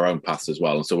carving our own paths as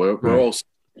well. And so we're also,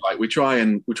 like we try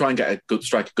and get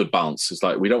strike a good balance. It's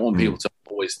like we don't want people to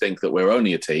always think that we're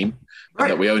only a team and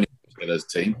that we only work together as a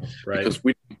team, because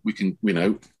we can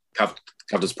Cav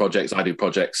does projects, I do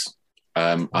projects,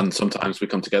 and sometimes we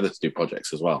come together to do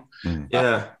projects as well.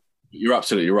 You're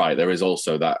absolutely right. There is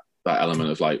also that element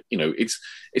of like,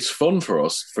 it's fun for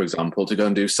us, for example, to go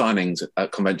and do signings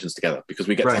at conventions together because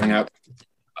we get to hang out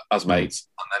as mates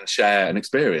and then share an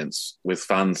experience with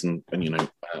fans and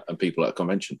people at a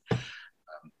convention.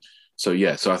 So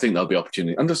I think there'll be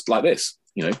opportunity, and just like this,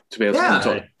 to be able to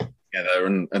talk together,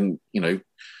 and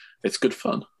it's good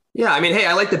fun. Yeah, I mean, hey,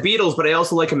 I like the Beatles, but I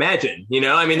also like Imagine.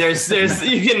 I mean, there's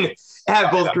you can have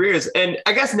both careers, and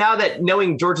I guess now that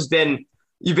knowing George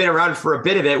you've been around for a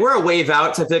bit of it, we're a wave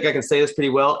out, so I feel like I can say this pretty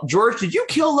well. George, did you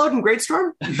kill Logan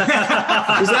Greatstorm? Is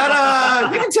that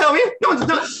you can tell me?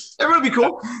 No, everyone would be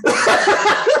cool.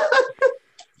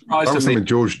 That was something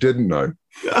George didn't know.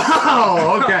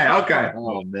 Oh, okay.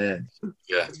 Oh man,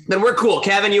 yeah. Then we're cool.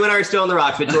 Cavan, you and I are still on the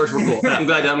rocks, but George, we're cool. I'm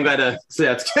glad to say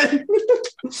that's good.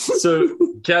 So,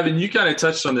 Cavan, you kind of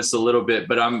touched on this a little bit,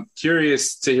 but I'm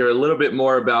curious to hear a little bit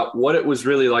more about what it was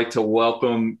really like to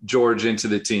welcome George into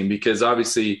the team, because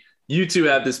obviously you two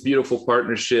have this beautiful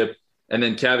partnership. And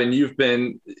then, Cavan, you've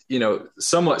been,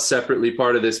 somewhat separately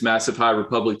part of this massive High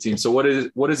Republic team. So what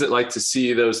is it like to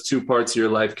see those two parts of your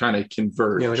life kind of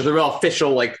converge? Like the real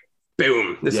official,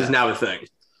 boom, this is now a thing.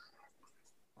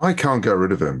 I can't get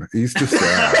rid of him. He's just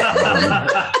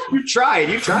there. You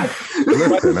tried.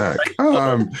 Flipping heck.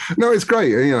 No, it's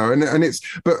great, and it's,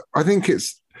 but I think it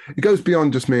goes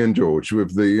beyond just me and George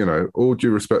with the, all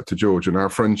due respect to George and our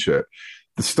friendship.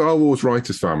 The Star Wars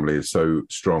writers family is so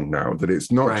strong now that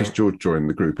it's not just George joining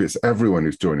the group, it's everyone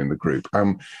who's joining the group.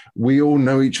 We all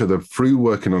know each other through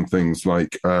working on things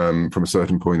like from a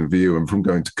certain point of view and from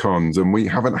going to cons, and we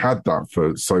haven't had that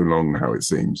for so long now, it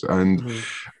seems. And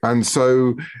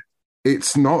so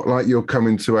it's not like you're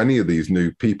coming to any of these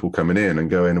new people coming in and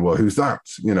going, well, who's that?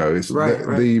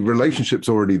 The relationship's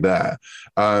already there.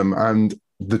 And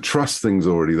the trust thing's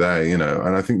already there,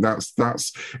 and I think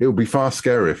that's it would be far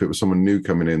scarier if it was someone new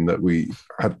coming in that we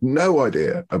had no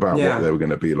idea about what they were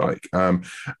going to be like. So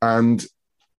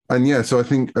I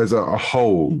think as a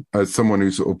whole, as someone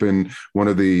who's sort of been one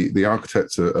of the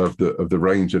architects of the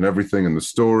range and everything and the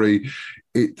story,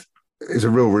 it is a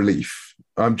real relief.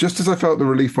 Just as I felt the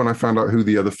relief when I found out who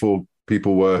the other 4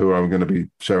 people were who I'm going to be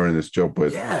sharing this job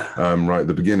with right at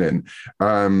the beginning.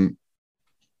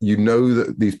 You know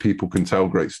that these people can tell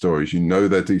great stories. You know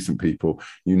they're decent people.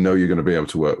 You know you're going to be able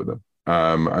to work with them.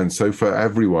 And so for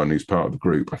everyone who's part of the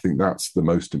group, I think that's the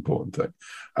most important thing.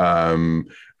 And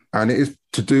it is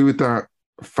to do with that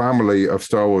family of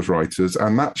Star Wars writers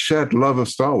and that shared love of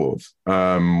Star Wars,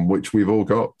 which we've all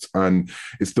got. And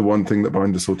it's the one thing that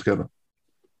binds us all together.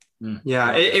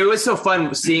 Yeah, it was so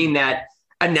fun seeing that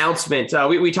announcement.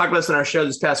 We talked about this on our show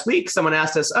this past week. Someone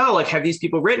asked us, have these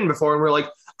people written before? And we're like,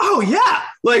 oh yeah,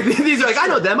 these are I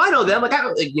know them,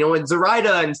 and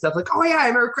Zoraida and stuff, oh yeah, I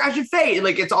remember Crash and Fate, and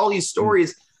it's all these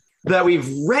stories that we've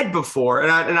read before,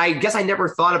 and I guess I never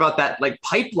thought about that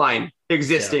pipeline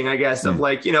existing. I guess of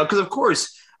because of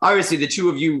course, obviously the two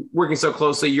of you working so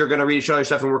closely, you're going to read each other's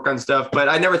stuff and work on stuff, but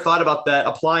I never thought about that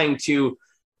applying to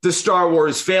the Star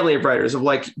Wars family of writers of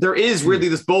there is really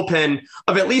this bullpen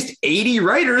of at least 80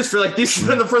 writers for these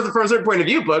from a certain point of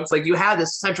view books. You have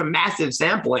this such a massive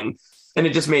sampling. And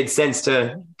it just made sense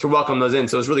to welcome those in.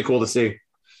 So it's really cool to see.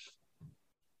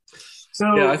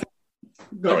 So, yeah,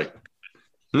 sorry.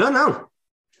 No.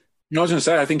 I was going to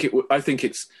say, I think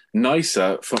it's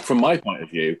nicer from my point of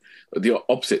view. The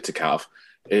opposite to Cav,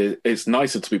 it's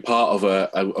nicer to be part of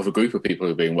a group of people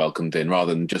who are being welcomed in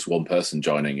rather than just one person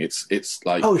joining. It's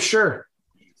like, oh sure,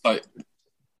 like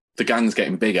the gang's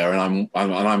getting bigger, and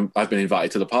I've been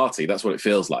invited to the party. That's what it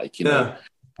feels like,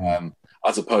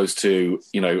 as opposed to,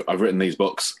 I've written these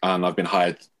books and I've been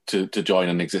hired to join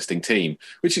an existing team,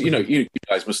 which, you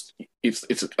guys must,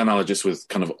 it's analogous with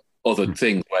kind of other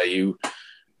things where you're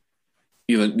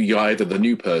either the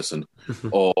new person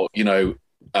or, or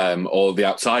the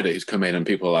outsider who's come in and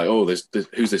people are like, oh,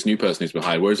 who's this new person who's been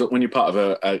hired? Whereas when you're part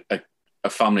of a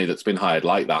family that's been hired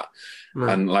like that,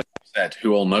 and like I said,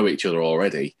 who all know each other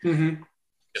already,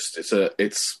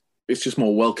 it's just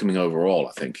more welcoming overall,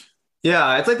 I think.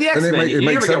 Yeah, it's like the X-Men. And it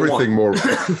makes everything more...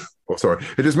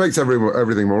 It just makes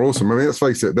everything more awesome. I mean, let's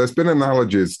face it. There's been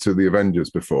analogies to the Avengers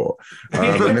before,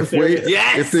 and if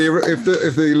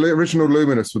the original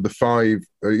Luminous with the 5,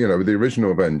 with the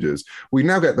original Avengers, we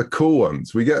now get the cool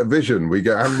ones. We get Vision, we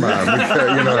get Ant-Man, we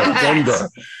get Wanda.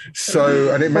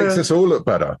 So, and it makes us all look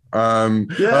better.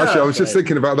 Actually, I was just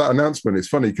thinking about that announcement. It's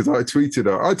funny because I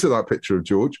tweeted, I took that picture of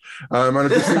George, and I'm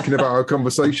just thinking about our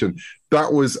conversation.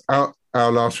 That was our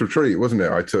last retreat, wasn't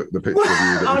it? I took the picture of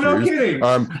you that was used,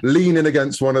 leaning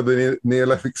against one of the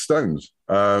Neolithic stones.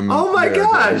 Oh my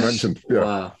gosh! You mentioned,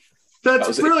 wow,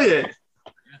 that's brilliant.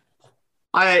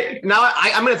 I'm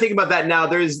going to think about that now.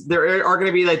 There are going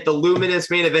to be the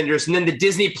Luminous main Avengers, and then the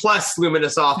Disney Plus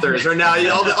Luminous authors are now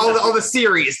all the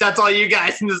series. That's all you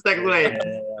guys in this next wave.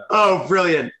 Oh,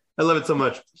 brilliant! I love it so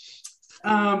much.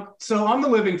 So on the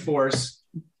Living Force,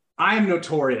 I am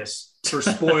notorious for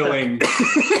spoiling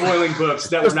books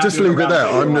that were not just leave it there.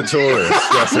 I'm notorious.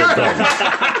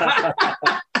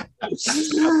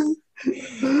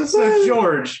 So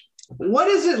George, what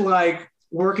is it like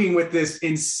working with this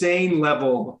insane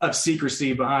level of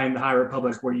secrecy behind the High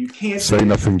Republic where you can't say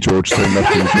nothing, George, say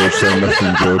nothing, George, say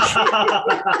nothing, George?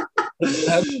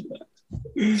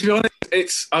 To be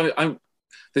honest,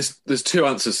 there's two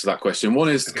answers to that question. One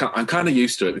is I'm kind of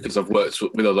used to it because I've worked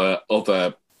with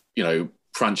other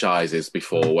franchises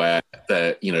before where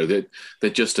they're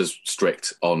just as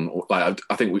strict on. Like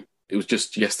I think it was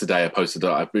just yesterday I posted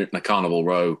that I've written a Carnival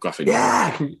Row graphic.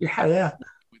 Yeah. With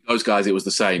those guys, it was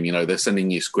the same. They're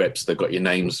sending you scripts. They've got your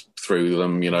names through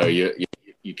them.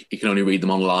 You can only read them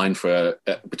online for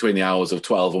between the hours of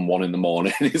 12 and 1 in the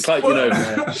morning. It's like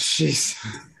jeez.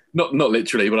 Not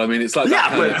literally, but I mean, it's like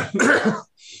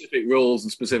specific rules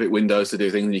and specific windows to do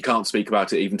things, and you can't speak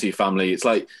about it even to your family. It's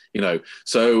like,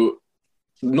 so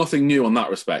nothing new on that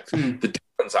respect. The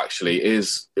difference actually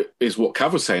is what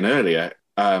Cav was saying earlier,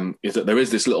 is that there is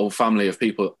this little family of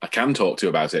people I can talk to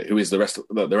about it, who is the rest of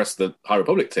the High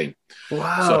Republic team.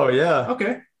 Wow. So,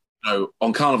 Okay.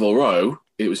 On Carnival Row,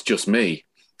 it was just me,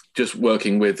 just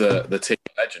working with the team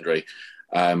Legendary,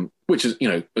 which is,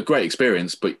 a great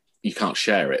experience, but you can't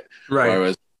share it. Right.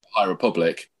 Whereas High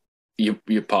Republic,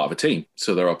 you're part of a team,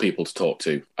 so there are people to talk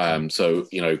to.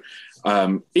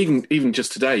 Even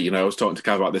just today, I was talking to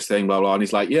Cav about this thing, blah blah, and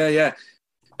he's like, yeah,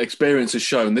 experience has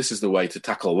shown this is the way to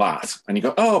tackle that, and you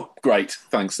go, oh, great,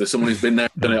 thanks. There's someone who's been there,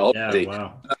 done it already. Yeah,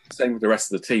 wow. Same with the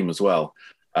rest of the team as well.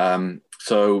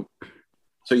 So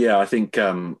yeah, I think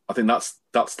that's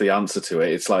the answer to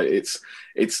it. It's like it's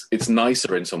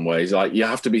nicer in some ways. Like you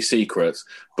have to be secret,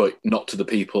 but not to the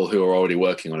people who are already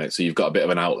working on it. So you've got a bit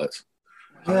of an outlet.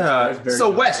 Yeah. So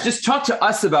Wes, just talk to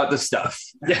us about this stuff.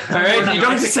 Yeah. All right. You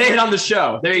don't have to say it on the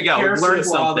show. There you go. Learn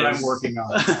something that I'm working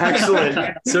on.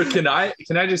 Excellent. So can I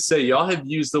just say, y'all have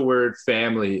used the word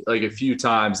family like a few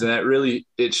times, and that really,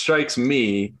 it strikes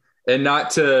me, and not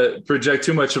to project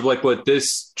too much of like what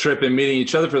this trip and meeting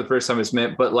each other for the first time has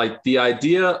meant, but like the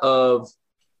idea of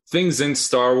things in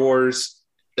Star Wars,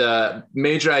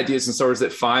 major ideas in Star Wars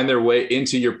that find their way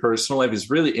into your personal life is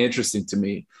really interesting to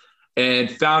me.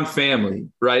 And found family,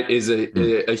 right, is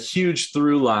a huge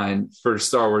through line for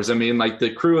Star Wars. I mean, like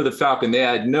the crew of the Falcon, they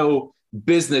had no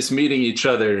business meeting each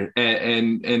other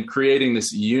and creating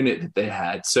this unit that they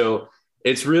had. So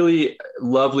it's really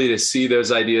lovely to see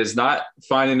those ideas not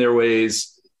finding their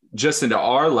ways just into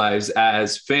our lives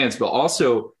as fans, but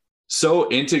also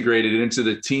so integrated into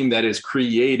the team that is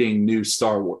creating new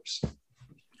Star Wars.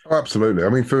 Oh, absolutely. I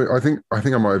mean, I think I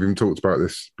might have even talked about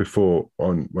this before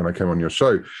when I came on your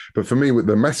show. But for me, with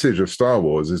the message of Star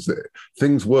Wars is that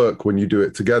things work when you do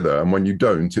it together, and when you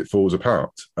don't, it falls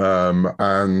apart.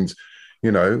 And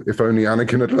if only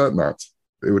Anakin had learned that,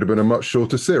 it would have been a much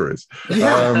shorter series.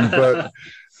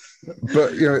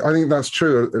 But I think that's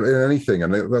true in anything,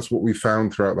 and that's what we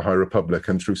found throughout the High Republic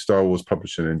and through Star Wars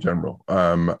publishing in general,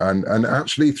 and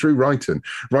actually through writing.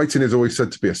 Writing is always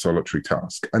said to be a solitary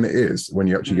task, and it is when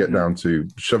you actually get down to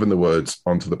shoving the words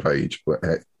onto the page.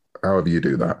 However you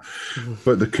do that,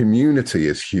 but the community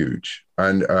is huge,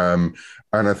 and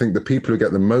I think the people who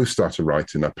get the most out of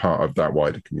writing are part of that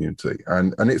wider community,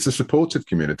 and it's a supportive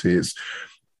community.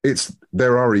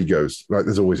 There are egos, like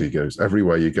there's always egos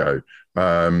everywhere you go.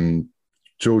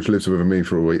 George lives with me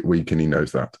for a week and he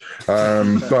knows that.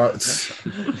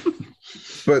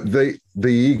 But the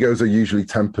egos are usually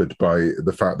tempered by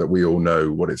the fact that we all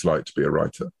know what it's like to be a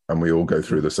writer, and we all go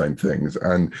through the same things,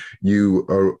 and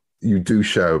you do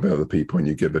share with other people and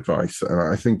you give advice. And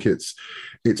I think it's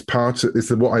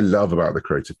what I love about the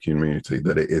creative community,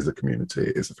 that it is a community,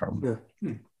 it is a family.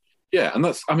 Yeah, and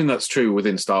that's true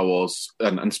within Star Wars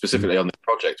and specifically on this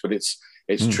project, but it's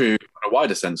true in a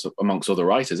wider sense amongst other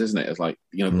writers, isn't it? It's like,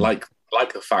 like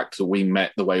the fact that we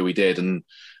met the way we did and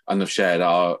have shared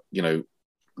our,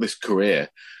 this career.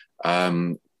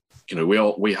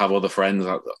 We have other friends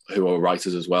who are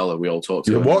writers as well, and we all talk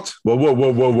to them. What? Whoa. You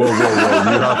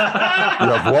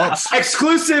have what?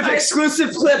 Exclusive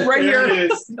clip right here.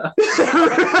 It is.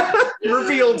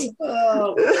 Revealed.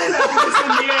 Oh,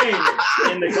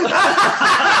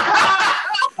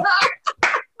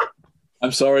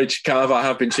 I'm sorry, Cav, I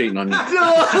have been cheating on you.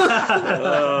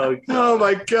 Oh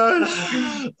my gosh.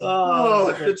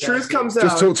 The truth comes out.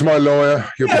 Just talk to my lawyer.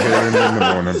 You'll be hearing in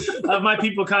the morning. Have my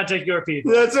people contact your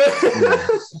people. That's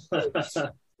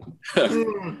it.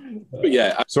 But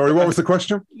yeah. Sorry, what was the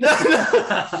question?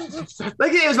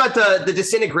 Like it was about the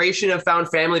disintegration of found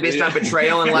family based on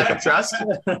betrayal and lack of trust.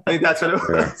 I think that's what it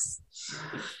was.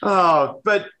 Oh,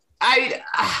 but I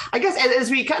guess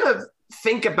as we kind of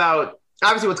think about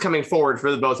obviously what's coming forward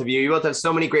for the both of you both have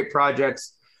so many great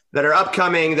projects that are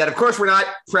upcoming that, of course, we're not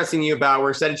pressing you about. We're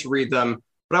excited to read them.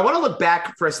 But I want to look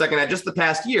back for a second at just the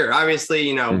past year.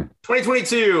 Obviously,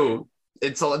 2022,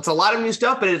 it's a lot of new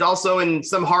stuff, but it's also in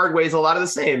some hard ways a lot of the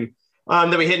same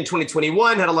that we hit in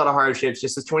 2021, had a lot of hardships,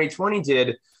 just as 2020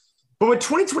 did. But with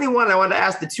 2021, I wanted to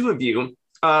ask the two of you,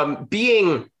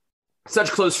 being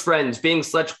such close friends, being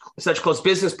such close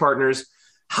business partners,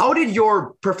 how did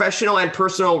your professional and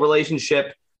personal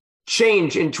relationship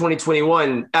change in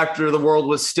 2021 after the world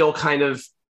was still kind of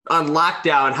on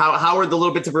lockdown? How were the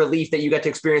little bits of relief that you got to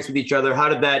experience with each other? How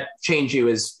did that change you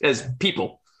as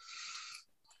people?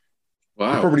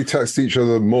 Wow. We probably text each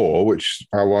other more, which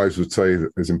our wives would say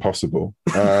is impossible.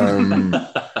 I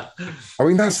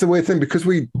mean, that's the weird thing because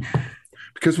we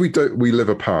live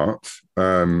apart.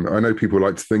 I know people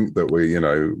like to think that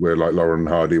we're like Lauren and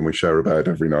Hardy and we share a bed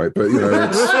every night, but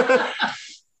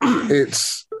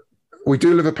we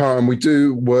do live apart and we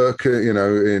do work,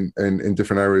 in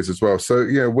different areas as well. So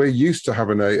we're used to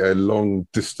having a long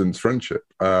distance friendship,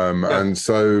 and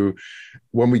so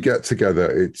when we get together,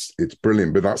 it's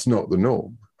brilliant. But that's not the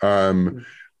norm. And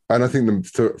I think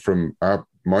from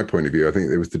my point of view, I think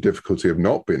it was the difficulty of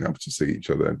not being able to see each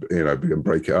other, and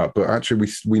break it up. But actually,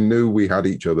 we knew we had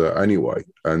each other anyway,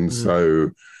 and so.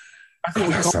 I think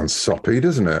that sounds soppy,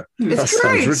 doesn't it? That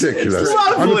sounds ridiculous. It's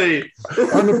lovely.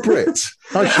 I'm a Brit.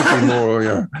 I should be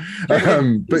more,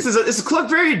 but this is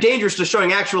very dangerous to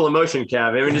showing actual emotion,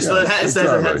 Cav. I mean, just heads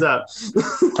up.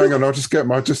 Hang on, I'll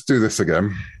just do this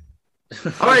again.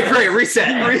 All right, great. Reset.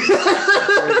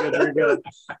 Very good.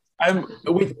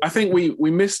 I think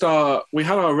we missed we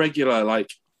had our regular,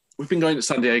 we've been going to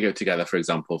San Diego together, for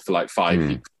example, for 5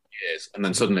 years, and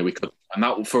then suddenly we could. And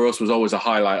that for us was always a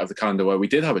highlight of the calendar where we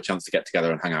did have a chance to get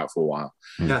together and hang out for a while.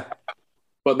 Yeah.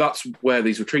 But that's where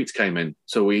these retreats came in.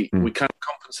 So we kind of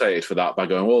compensated for that by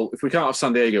going, well, if we can't have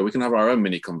San Diego, we can have our own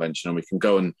mini convention and we can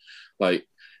go and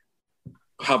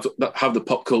have the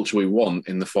pop culture we want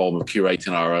in the form of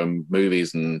curating our own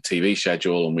movies and TV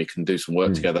schedule, and we can do some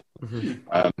work together.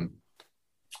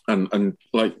 And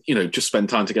just spend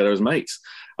time together as mates.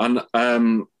 And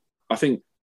I think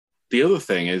the other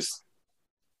thing is,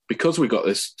 because we got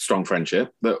this strong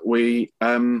friendship, that we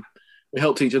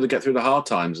helped each other get through the hard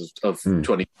times of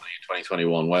 2020 and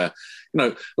 2021, where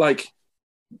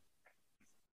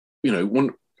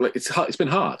it's been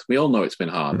hard. We all know it's been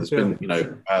hard. There's been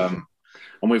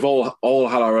and we've all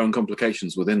had our own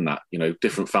complications within that.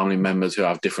 Different family members who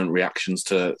have different reactions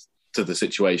to the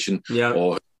situation,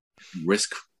 or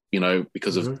risk,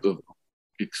 because of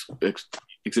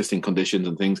existing conditions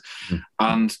and things,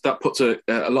 and that puts a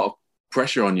lot of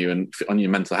pressure on you and on your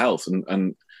mental health,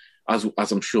 and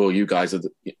as I'm sure you guys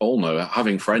all know,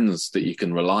 having friends that you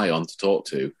can rely on to talk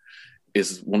to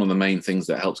is one of the main things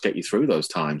that helps get you through those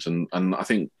times. And I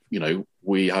think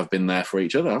we have been there for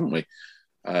each other, haven't we?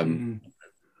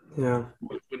 We're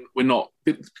not,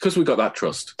 because we've got that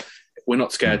trust. We're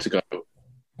not scared to go,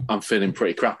 I'm feeling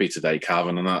pretty crappy today,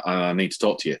 Cavan, and I need to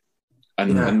talk to you,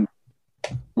 and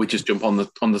we just jump on the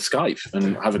Skype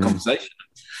and have a conversation.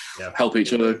 Help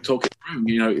each other talk it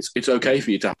through. It's okay for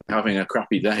you to having a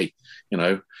crappy day,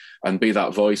 and be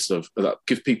that voice of that.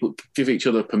 Give each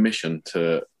other permission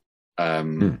to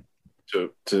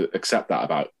accept that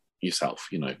about yourself,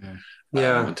 and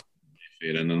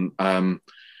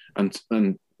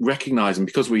recognizing,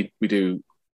 because we do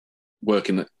work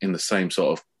in the same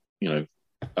sort of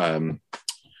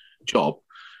job,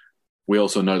 we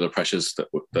also know the pressures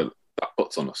that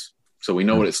puts on us. So we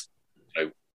know what it's.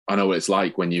 I know what it's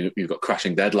like when you've got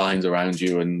crashing deadlines around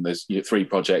you, and there's 3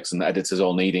 projects, and the editors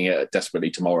all needing it desperately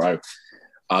tomorrow.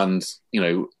 And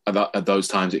at those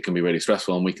times, it can be really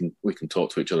stressful, and we can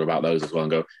talk to each other about those as well,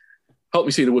 and go, help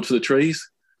me see the wood for the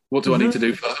trees. What do I need to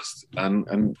do first?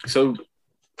 And so,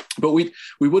 but we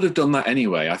would have done that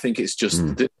anyway. I think it's just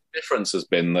the difference has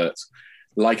been that,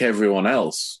 like everyone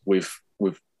else, we've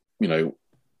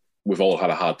all had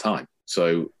a hard time.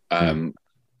 So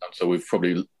so we've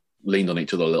probably leaned on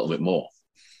each other a little bit more.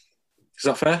 Is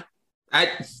that fair?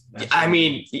 I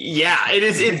mean, yeah, it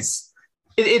is.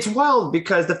 It's wild,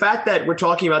 because the fact that we're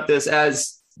talking about this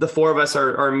as the 4 of us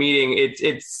are meeting,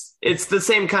 it's the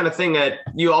same kind of thing that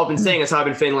you all been saying, as I've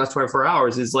been feeling the last 24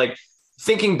 hours, is like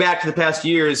thinking back to the past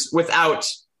years without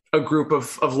a group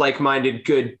of like-minded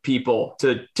good people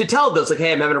to tell those, like,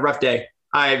 hey, I'm having a rough day.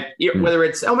 Whether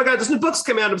it's, oh my God, this new book's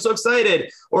coming out, I'm so excited.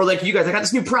 Or like you guys, I got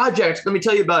this new project, let me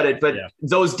tell you about it. But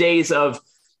those days of,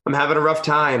 I'm having a rough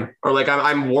time, or like,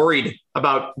 I'm worried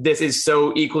about this, is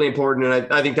so equally important.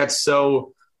 And I think that's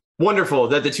so wonderful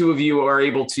that the 2 of you are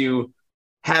able to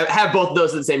have both of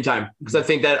those at the same time. Because I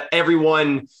think that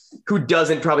everyone who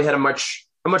doesn't probably had a much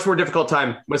more difficult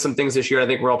time with some things this year. I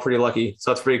think we're all pretty lucky.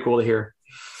 So that's pretty cool to hear.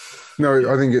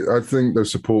 No, I think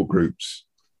those support groups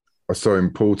are so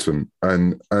important,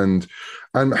 and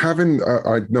having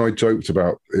I know I joked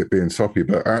about it being soppy,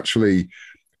 but actually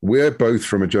we're both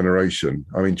from a generation.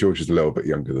 I mean, George is a little bit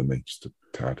younger than me, just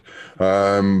tad.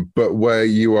 But where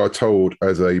you are told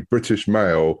as a British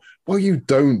male, well, you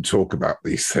don't talk about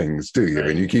these things, do you?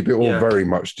 And you keep it all very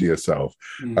much to yourself.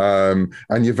 And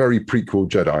you're very prequel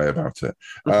Jedi about it.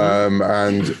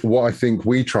 And what I think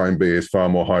we try and be is far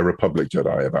more High Republic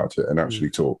Jedi about it and actually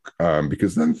talk,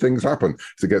 because then things happen.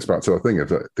 So it gets back to the thing of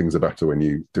that things are better when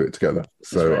you do it together.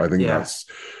 So I think that's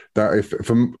that. If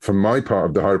from my part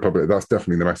of the High Republic, that's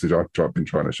definitely the message I've been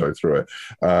trying to show through it.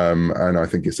 And I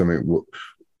think it's something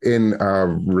in our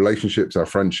relationships, our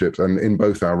friendships, and in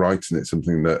both our writing, it's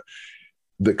something that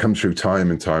comes through time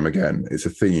and time again. It's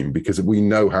a theme because we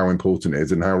know how important it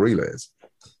is and how real it is.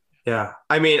 Yeah.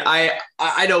 I mean, I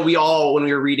know we all, when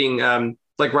we were reading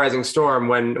like Rising Storm,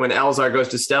 when Elzar goes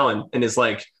to Stellan and is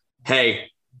like, hey,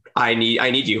 I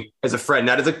need you as a friend,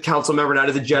 not as a council member, not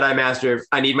as a Jedi master.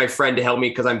 I need my friend to help me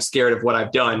because I'm scared of what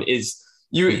I've done. Is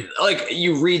you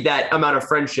read that amount of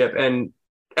friendship, and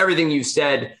everything you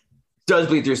said does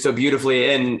bleed through so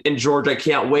beautifully. And George, I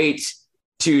can't wait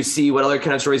to see what other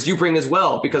kind of stories you bring as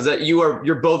well, because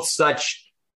you're both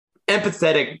such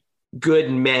empathetic,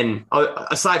 good men,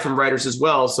 aside from writers as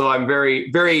well. So I'm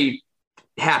very, very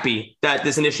happy that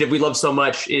this initiative we love so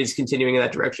much is continuing in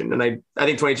that direction. And I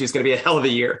think 22 is going to be a hell of a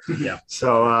year. Yeah.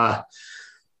 So,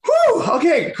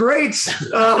 okay, great.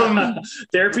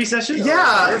 Therapy session.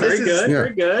 Yeah, very good. Yeah.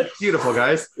 Very good. Beautiful,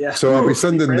 guys. Yeah. So I'll be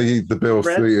sending the bill,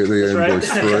 the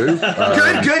invoice through.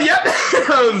 Good. Yep.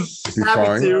 Happy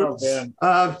fine.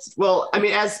 to. Well, I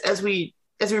mean, as we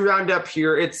round up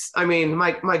here, it's, I mean,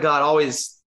 my God,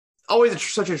 always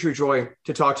such a true joy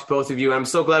to talk to both of you. And I'm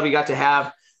so glad we got to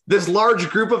have this large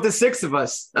group of the six of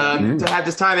us to have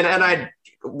this time. And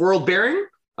world bearing.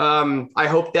 I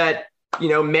hope that,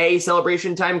 May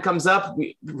celebration time comes up.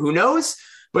 Who knows?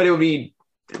 But it would be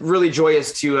really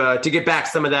joyous to get back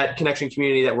some of that connection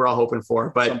community that we're all hoping for.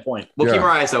 But at some point, we'll keep our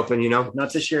eyes open.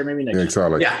 Not this year, maybe next year.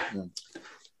 Exactly. Yeah.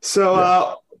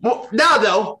 So now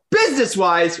though, business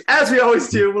wise, as we always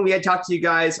do when we had talked to you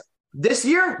guys this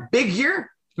year, big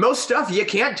year, most stuff you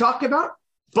can't talk about,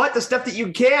 but the stuff that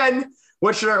you can.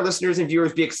 What should our listeners and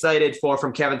viewers be excited for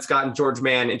from Cavan Scott and George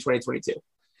Mann in 2022?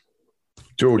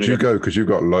 George, you go because you've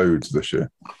got loads this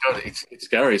year. God, it's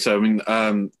scary. So I mean,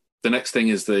 the next thing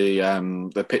is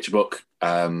the picture book.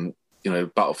 Battle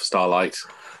for Starlight.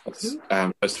 That's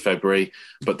 1st of February.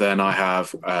 But then I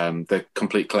have the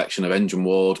complete collection of Engine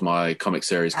Ward, my comic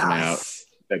series, coming out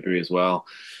in February as well.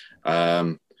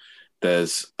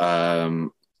 There's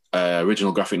an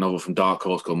original graphic novel from Dark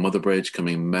Horse called Mother Bridge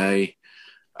coming in May.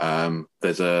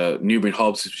 There's a Newbury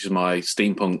Hobbs, which is my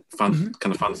steampunk kind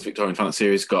of fantasy Victorian fantasy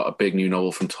series, got a big new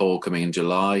novel from Tor coming in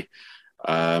July.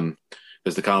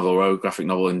 There's the Carnival Road graphic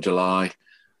novel in July.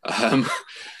 And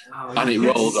it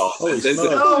rolls off.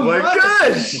 Oh my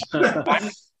gosh!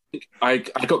 I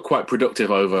got quite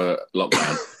productive over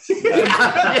lockdown.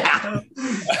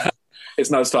 It's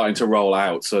now starting to roll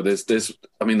out. So there's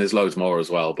loads more as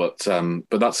well, but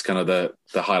that's kind of the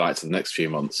highlights of the next few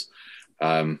months.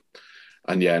 And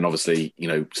obviously,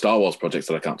 Star Wars projects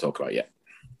that I can't talk about yet.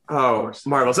 Oh,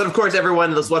 marvelous. And of course,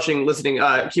 everyone that's watching, listening,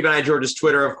 keep an eye on George's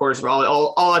Twitter, of course, for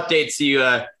all updates.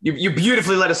 You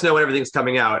beautifully let us know when everything's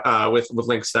coming out with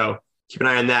links. So keep an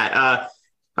eye on that.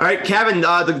 All right, Cavan,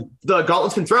 the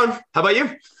gauntlet's been thrown. How about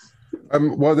you?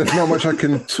 Well, there's not much I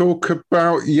can talk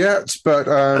about yet, but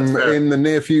in the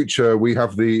near future, we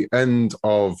have the end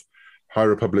of High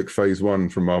Republic Phase 1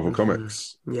 from Marvel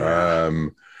Comics. Yeah.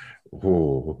 We're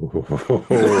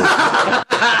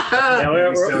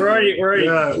already.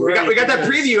 We got that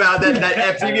preview out.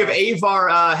 That preview of Avar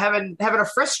having a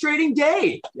frustrating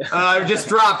day. Just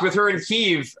dropped with her in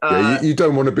Kyiv. You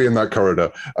don't want to be in that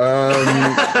corridor.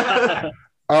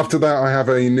 After that, I have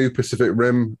a new Pacific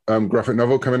Rim graphic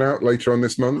novel coming out later on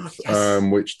this month,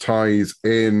 which ties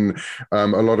in a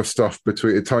lot of stuff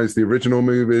it ties the original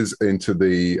movies into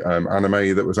the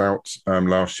anime that was out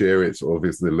last year. It's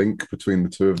obviously the link between the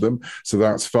two of them. So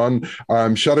that's fun.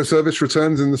 Shadow Service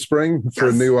returns in the spring for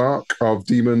a new arc of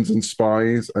demons and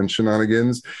spies and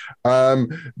shenanigans.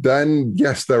 Then,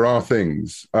 yes, there are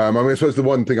things. I suppose the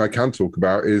one thing I can talk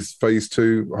about is Phase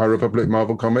 2 High Republic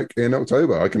Marvel comic in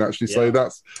October. I can actually say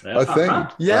that's a thing.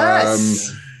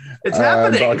 Yes, it's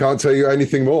happening. But I can't tell you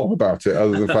anything more about it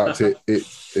other than the fact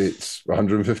it's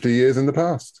 150 years in the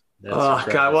past.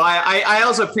 God! Well, I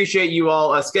also appreciate you all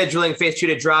scheduling Phase 2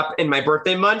 to drop in my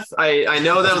birthday month. I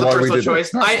know that was a personal choice.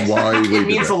 It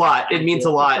means a lot. It means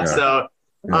a lot. Yeah. So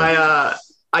yeah.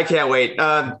 I can't wait.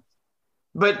 But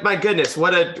my goodness,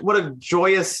 what a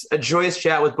joyous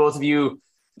chat with both of you,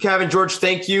 Cavan, George.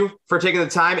 Thank you for taking the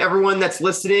time. Everyone that's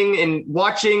listening and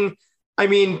watching. I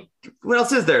mean, what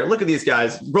else is there? Look at these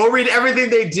guys. Go read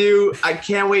everything they do. I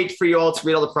can't wait for you all to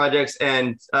read all the projects.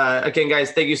 And again,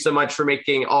 guys, thank you so much for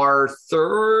making our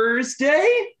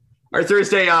Thursday even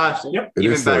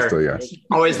better. Thursday, yes.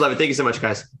 Always love it. Thank you so much,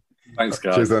 guys. Thanks,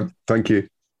 guys. Cheers, then. Thank you.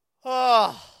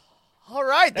 Oh, all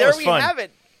right. There we have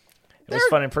it. It was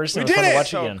fun in person. We It was did fun to it. watch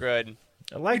So again. good.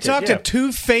 I liked We talked it. to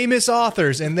two famous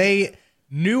authors, and they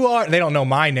they don't know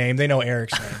my name. They know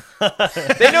Eric's name.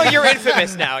 They know you're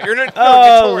infamous now. You're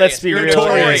notorious. Let's be You're real.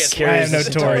 notorious. I am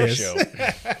notorious.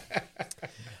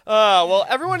 Well,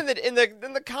 everyone in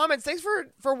the comments, thanks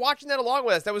for watching that along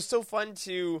with us. That was so fun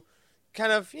to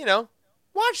kind of,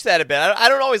 watch that a bit. I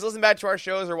don't always listen back to our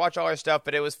shows or watch all our stuff,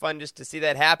 but it was fun just to see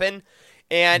that happen.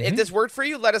 And if this worked for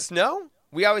you, let us know.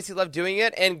 We obviously love doing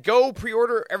it. And go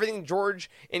pre-order everything George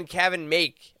and Cavan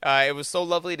make. It was so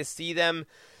lovely to see them.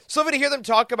 So lovely to hear them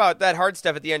talk about that hard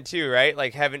stuff at the end too, right?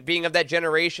 Like being of that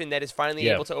generation that is finally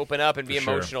able to open up and be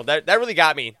emotional. That really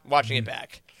got me watching it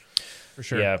back. For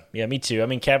sure. Yeah, me too. I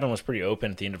mean, Cavan was pretty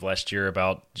open at the end of last year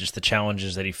about just the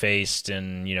challenges that he faced,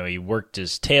 and he worked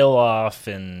his tail off,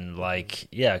 and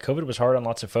COVID was hard on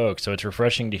lots of folks. So it's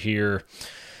refreshing to hear,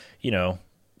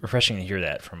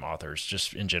 that from authors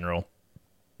just in general.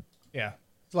 Yeah,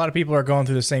 a lot of people are going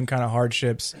through the same kind of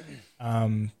hardships.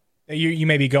 You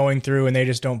may be going through, and they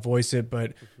just don't voice it.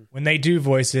 But when they do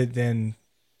voice it, then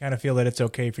kind of feel that it's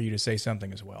okay for you to say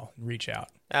something as well. Reach out.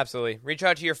 Absolutely, reach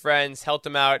out to your friends, help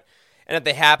them out. And if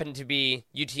they happen to be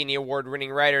UTN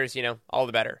award-winning writers, all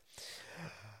the better.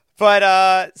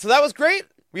 But so that was great.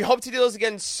 We hope to do those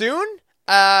again soon,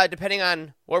 depending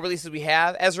on what releases we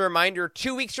have. As a reminder,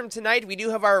 2 weeks from tonight, we do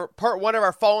have our part 1 of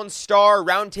our Fallen Star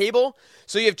roundtable.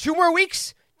 So you have 2 more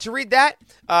weeks to read that.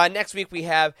 Next week, we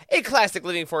have a classic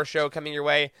Living Force show coming your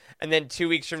way. And then 2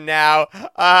 weeks from now,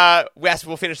 Wes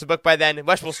will finish the book by then.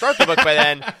 Wes will start the book by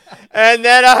then. And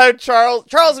then Charles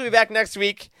will be back next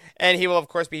week. And he will, of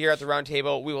course, be here at the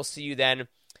roundtable. We will see you then.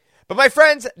 But my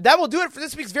friends, that will do it for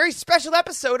this week's very special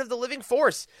episode of The Living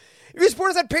Force. If you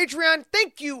support us on Patreon,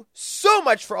 thank you so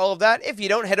much for all of that. If you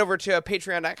don't, head over to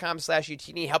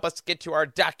patreon.com/UTN. Help us get to our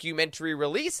documentary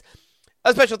release.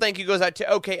 A special thank you goes out to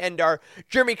OK Endar,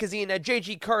 Jeremy Kazina,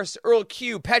 JG Karst, Earl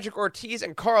Q, Patrick Ortiz,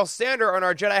 and Carl Sander on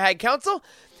our Jedi High Council.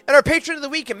 And our patron of the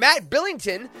week, Matt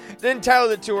Billington, the entire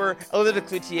of the tour, Elizabeth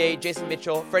Cloutier, Jason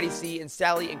Mitchell, Freddie C., and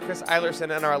Sally and Chris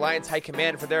Eilerson on our Alliance High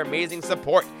Command for their amazing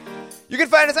support. You can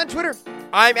find us on Twitter.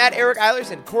 I'm at Eric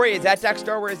Eilerson. Corey is at Doc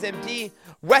Star Wars MD.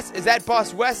 Wes is at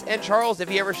Boss Wes. And Charles, if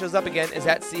he ever shows up again, is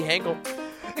at C. Hangle.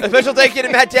 A special thank you to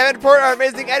Matt Davenport, our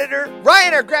amazing editor,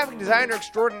 Ryan, our graphic designer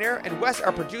extraordinaire, and Wes,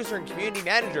 our producer and community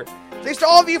manager. Thanks to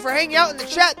all of you for hanging out in the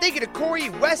chat. Thank you to Corey,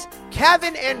 Wes,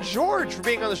 Cavan, and George for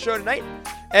being on the show tonight.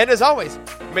 And as always,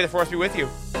 may the Force be with you.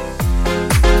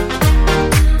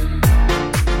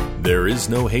 There is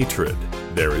no hatred.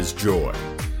 There is joy.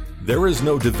 There is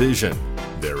no division.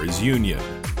 There is union.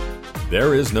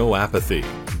 There is no apathy.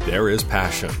 There is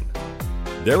passion.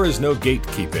 There is no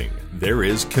gatekeeping. There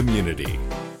is community.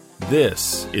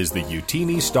 This is the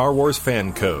UTN Star Wars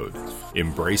Fan Code.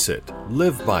 Embrace it,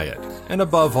 live by it, and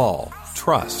above all,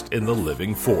 trust in the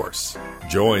Living Force.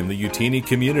 Join the UTN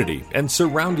community and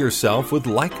surround yourself with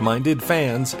like-minded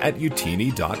fans at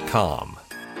utini.com.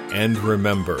 And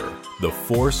remember, the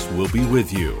Force will be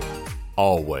with you,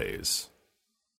 always.